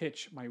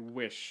pitch, my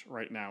wish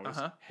right now is,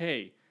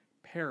 hey,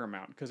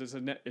 Paramount, because it's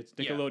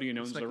Nickelodeon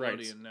owns the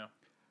rights. Now.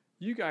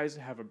 You guys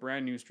have a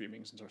brand new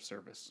streaming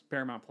service,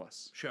 Paramount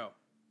Plus. Show.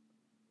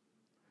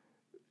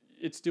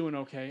 It's doing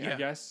okay, Yeah. I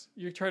guess.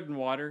 You're treading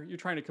water. You're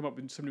trying to come up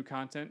with some new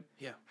content.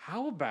 Yeah.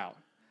 How about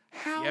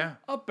Yeah.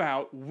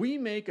 we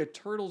make a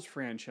Turtles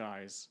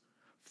franchise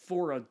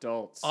for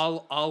adults? A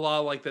la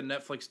like the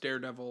Netflix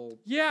Daredevil.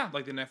 Yeah.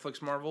 Like the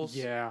Netflix Marvels.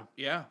 Yeah.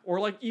 Yeah. Or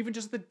like even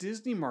just the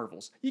Disney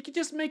Marvels. You could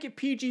just make it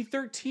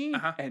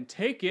PG-13 and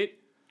take it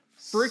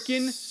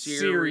freaking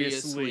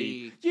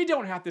seriously. You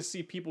don't have to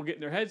see people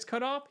getting their heads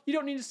cut off. You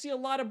don't need to see a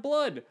lot of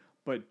blood.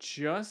 But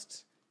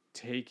just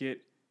take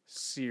it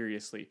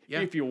seriously.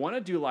 Yeah. If you want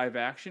to do live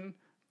action,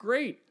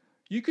 great.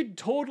 You could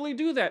totally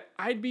do that.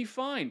 I'd be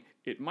fine.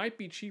 It might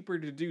be cheaper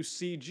to do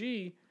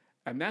CG,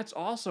 and that's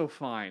also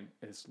fine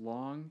as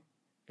long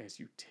as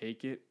you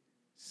take it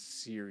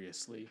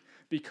seriously.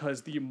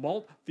 Because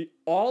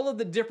all of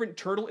the different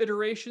turtle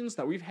iterations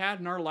that we've had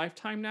in our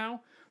lifetime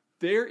now,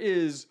 there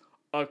is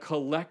a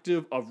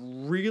collective of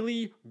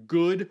really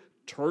good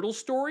turtle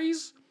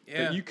stories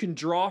that you can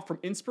draw from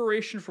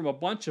inspiration from a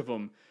bunch of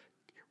them,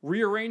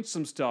 rearrange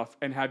some stuff,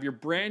 and have your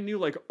brand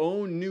new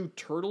own new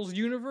Turtles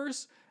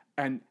universe,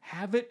 and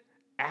have it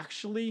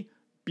actually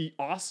be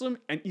awesome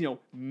and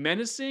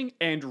menacing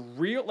and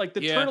real. Like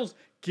the Turtles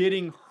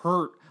getting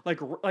hurt.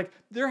 Like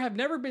there have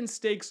never been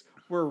stakes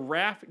where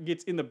Raph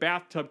gets in the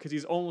bathtub because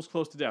he's almost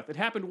close to death. It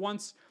happened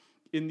once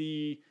in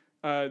the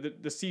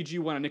CG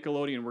one on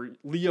Nickelodeon where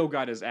Leo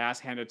got his ass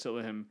handed to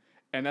him,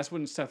 and that's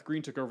when Seth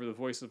Green took over the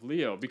voice of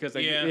Leo because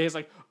he's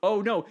like,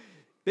 oh no,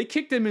 they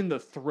kicked him in the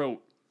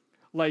throat.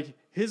 Like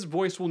his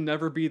voice will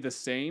never be the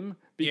same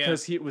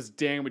because he was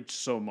damaged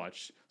so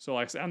much. So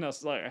I sound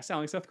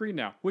like Seth Green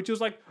now, which was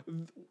like,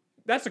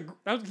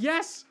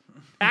 yes,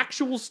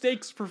 actual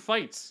stakes for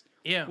fights.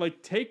 Yeah,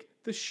 like take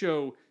the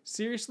show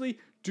seriously.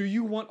 Do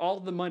you want all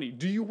the money?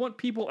 Do you want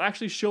people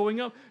actually showing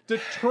up? The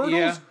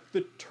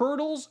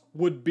Turtles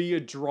would be a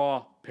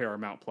draw.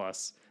 Paramount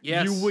Plus.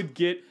 Yes, you would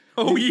get.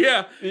 Oh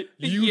yeah,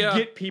 you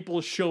get people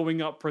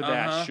showing up for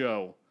that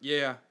show.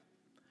 Yeah.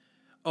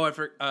 Oh, I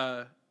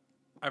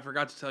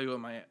forgot to tell you what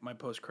my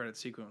post credit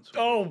sequence was.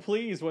 Oh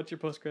please, what's your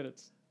post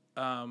credits?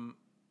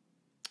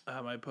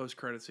 My post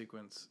credit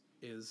sequence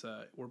is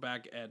we're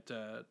back at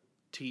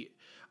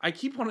I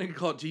keep wanting to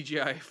call it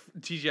TGIF.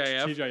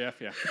 TGIF,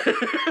 yeah.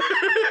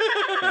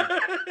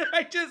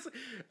 I just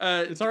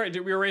it's all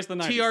right. We erased the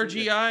 90s.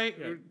 TRGI,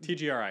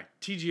 yeah.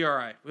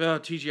 TGRI. Well,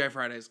 TGI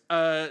Fridays.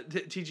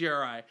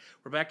 TGRI.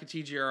 We're back at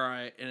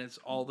TGRI, and it's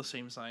all the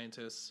same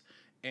scientists,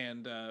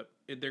 and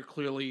they're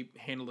clearly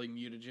handling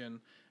mutagen.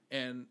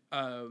 And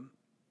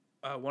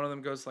one of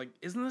them goes like,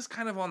 "Isn't this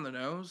kind of on the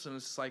nose?" And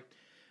it's like,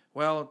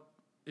 "Well,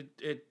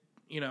 it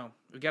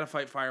we got to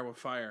fight fire with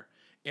fire."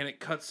 And it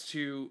cuts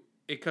to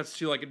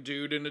like a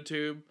dude in a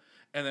tube,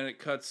 and then it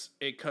cuts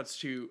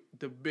to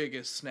the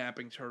biggest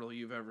snapping turtle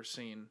you've ever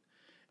seen,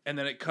 and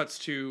then it cuts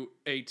to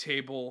a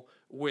table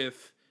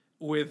with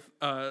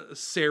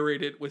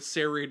serrated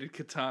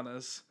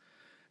katanas,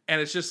 and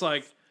it's just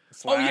like.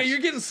 Slash. Oh yeah, you're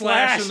getting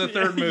Slash in the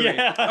third movie.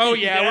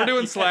 We're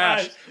doing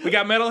Slash. We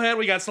got Metalhead,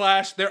 we got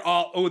Slash. They're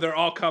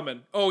all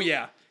coming. Oh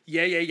yeah.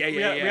 Yeah.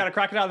 We got a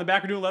crocodile in the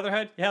back. We're doing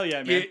Leatherhead. Hell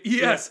yeah, man.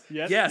 Yes.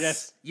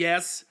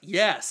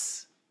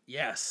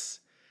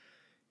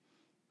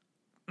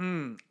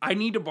 I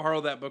need to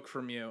borrow that book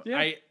from you.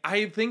 Yeah.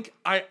 I think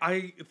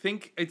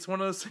it's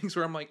one of those things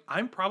where I'm like,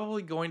 I'm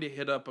probably going to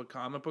hit up a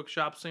comic book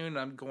shop soon.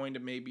 I'm going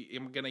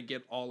to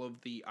get all of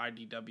the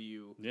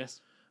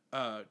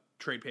IDW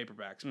trade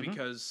paperbacks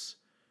because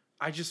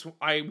I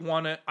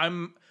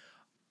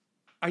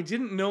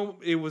didn't know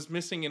it was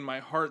missing in my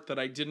heart that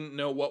I didn't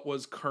know what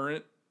was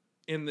current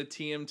in the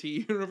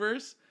TMT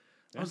universe.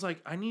 I was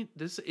like, I need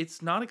this.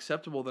 It's not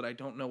acceptable that I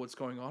don't know what's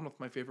going on with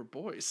my favorite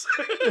boys.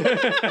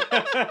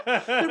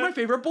 They're my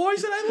favorite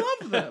boys and I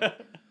love them.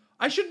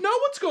 I should know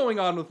what's going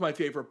on with my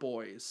favorite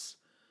boys.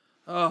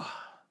 Oh,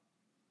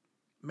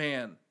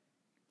 man.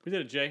 We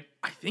did it, Jay.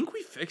 I think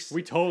we fixed it.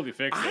 We totally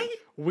fixed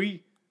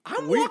it.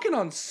 I'm walking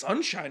on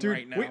sunshine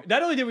right now.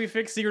 Not only did we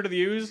fix Secret of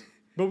the Ooze,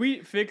 but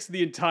we fixed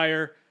the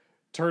entire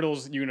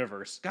Turtles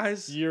universe.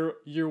 Guys. You're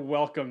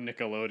welcome,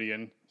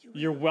 Nickelodeon.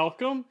 You're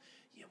welcome.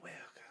 You're welcome.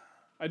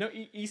 I know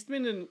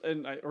Eastman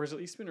or is it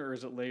Eastman or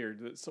is it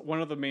Laird?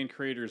 One of the main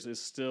creators is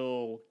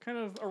still kind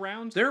of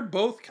around. They're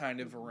both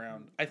kind of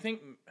around. I think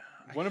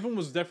one of them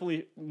was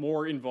definitely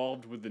more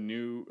involved with at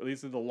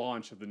least the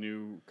launch of the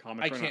new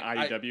comic run on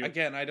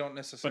IDW. I don't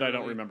necessarily. But I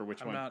don't remember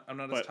which one. I'm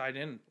not as tied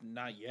in.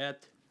 Not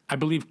yet. I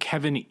believe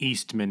Kevin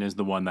Eastman is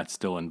the one that's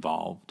still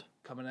involved.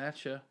 Coming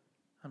at you.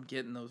 I'm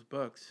getting those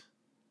books.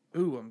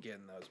 Ooh, I'm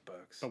getting those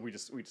books. But we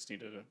just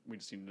need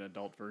an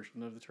adult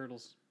version of the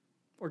Turtles,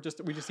 or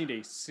we just need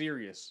a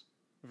serious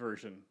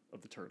version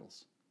of the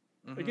Turtles.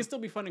 It can still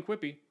be fun and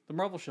quippy. The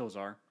Marvel shows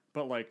are,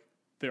 but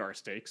there are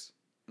stakes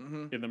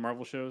in the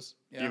Marvel shows.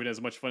 Yeah. Even as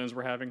much fun as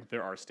we're having,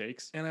 there are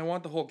stakes. And I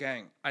want the whole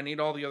gang. I need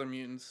all the other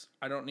mutants.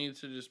 I don't need it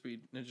to just be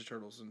Ninja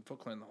Turtles and Foot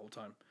Clan the whole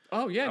time.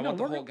 Oh yeah, I want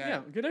the whole gang.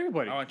 Yeah, get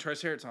everybody. I want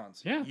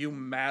Triceratons. Yeah, you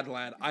mad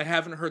lad. I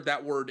haven't heard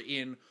that word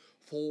in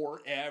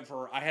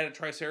forever. I had a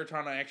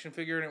Triceratron action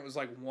figure, and it was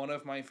like one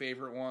of my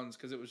favorite ones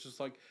because it was just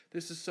like,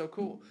 this is so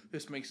cool.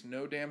 This makes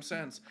no damn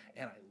sense,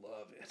 and I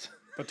love it.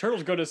 But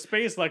turtles go to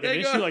space like an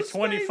They go issue to like space.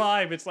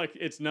 25. It's like,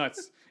 it's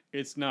nuts.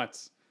 It's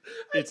nuts.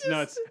 It's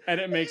nuts. And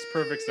it makes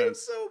perfect sense.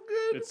 It's so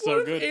good. It's What so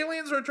if good.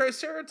 aliens are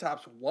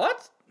Triceratops?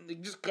 What?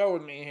 Just go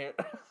with me here.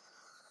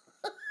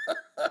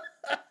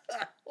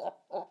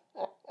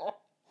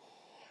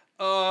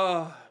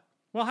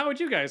 Well, how would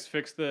you guys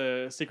fix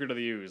the secret of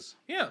the ooze?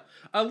 Yeah,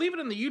 leave it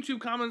in the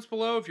YouTube comments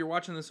below if you're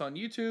watching this on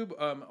YouTube,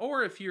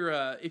 or if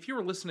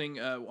you're listening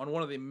on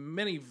one of the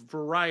many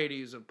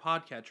varieties of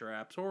podcatcher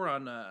apps, or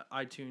on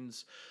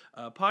iTunes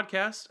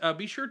podcast.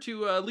 Be sure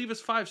to leave us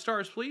 5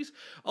 stars, please.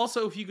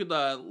 Also, if you could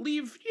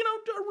leave,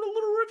 a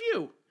little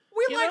review.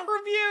 We like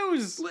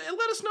reviews.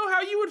 Let us know how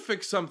you would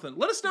fix something.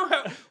 Let us know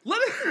how.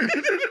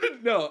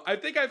 No, I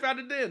think I found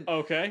it in.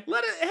 Okay.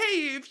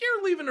 Hey, if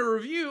you're leaving a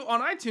review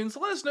on iTunes,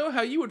 let us know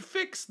how you would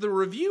fix the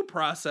review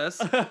process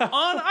on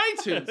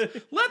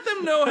iTunes. Let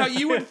them know how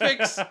you would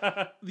fix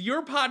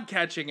your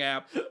podcatching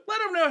app. Let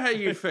them know how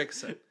you'd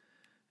fix it.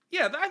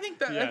 Yeah, I think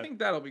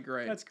that'll be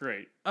great. That's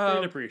great.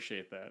 I'd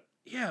appreciate that.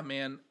 Yeah,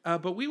 man.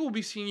 But we will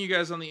be seeing you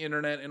guys on the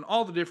internet in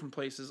all the different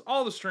places,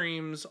 all the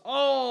streams,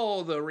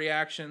 all the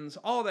reactions,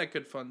 all that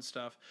good fun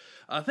stuff.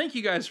 Thank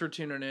you guys for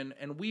tuning in,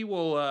 and we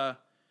will. I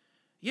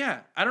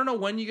don't know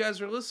when you guys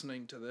are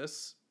listening to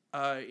this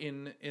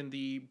in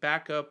the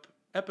backup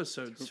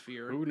episode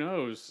sphere. Who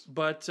knows?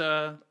 But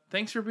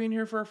thanks for being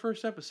here for our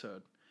first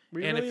episode.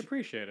 We And really if-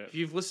 appreciate it. If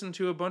you've listened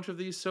to a bunch of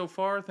these so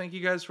far, thank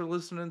you guys for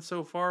listening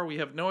so far. We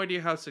have no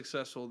idea how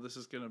successful this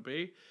is going to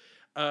be.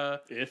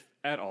 If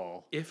at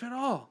all. If at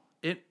all.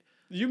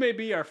 You may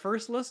be our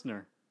first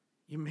listener.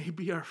 You may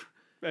be our...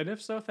 And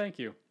if so, thank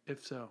you.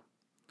 If so,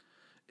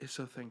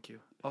 thank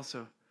you.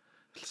 Also,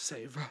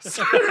 save us.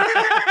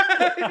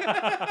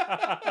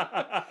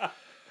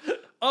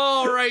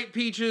 All right,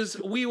 Peaches.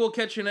 We will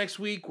catch you next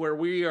week where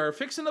we are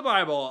fixing the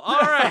Bible. All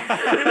right.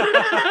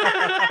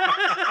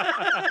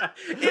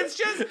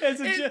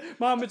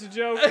 Mom, it's a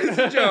joke. It's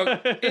a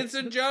joke. It's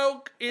a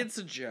joke. It's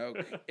a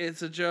joke.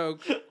 It's a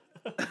joke.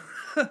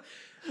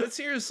 But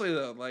seriously,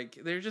 though, like,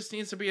 there just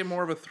needs to be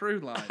more of a through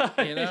line,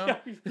 you know?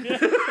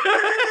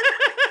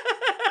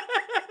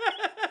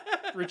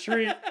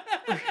 Retreat.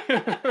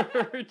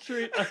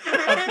 Retreat.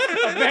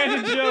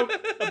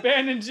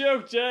 Abandoned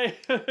joke, Jay.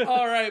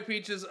 All right,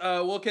 Peaches.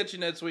 We'll catch you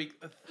next week.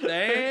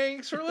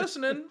 Thanks for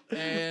listening.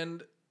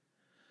 And,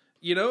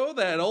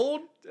 that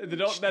old...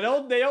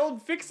 The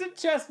old fix-it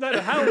chestnut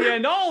of how we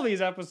end all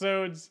these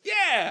episodes.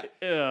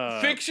 Yeah!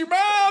 Fix your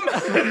mom!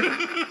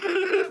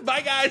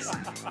 Bye, guys!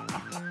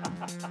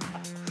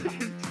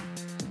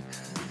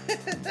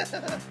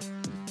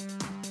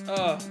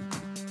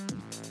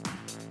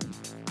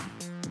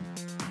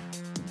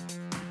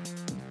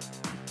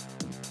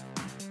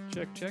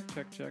 Check.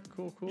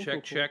 Cool.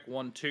 Check.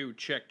 1, 2.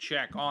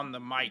 Check. On the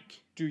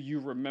mic. Do you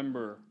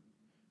remember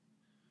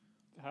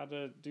how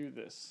to do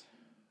this?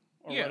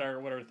 Or Yeah.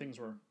 what our things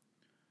were?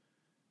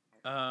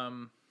 /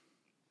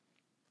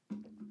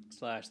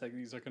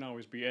 these can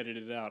always be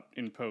edited out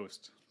in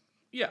post.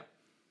 Yeah.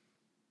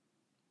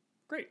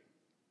 Great.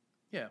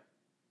 Yeah.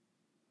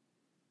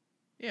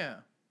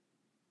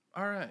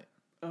 All right.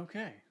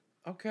 Okay.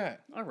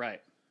 All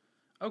right.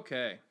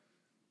 Okay.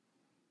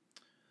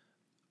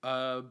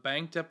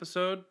 Banked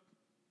episode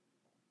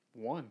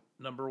 1.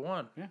 number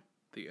 1. Yeah.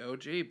 The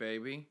OG,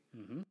 baby.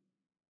 Mm-hmm.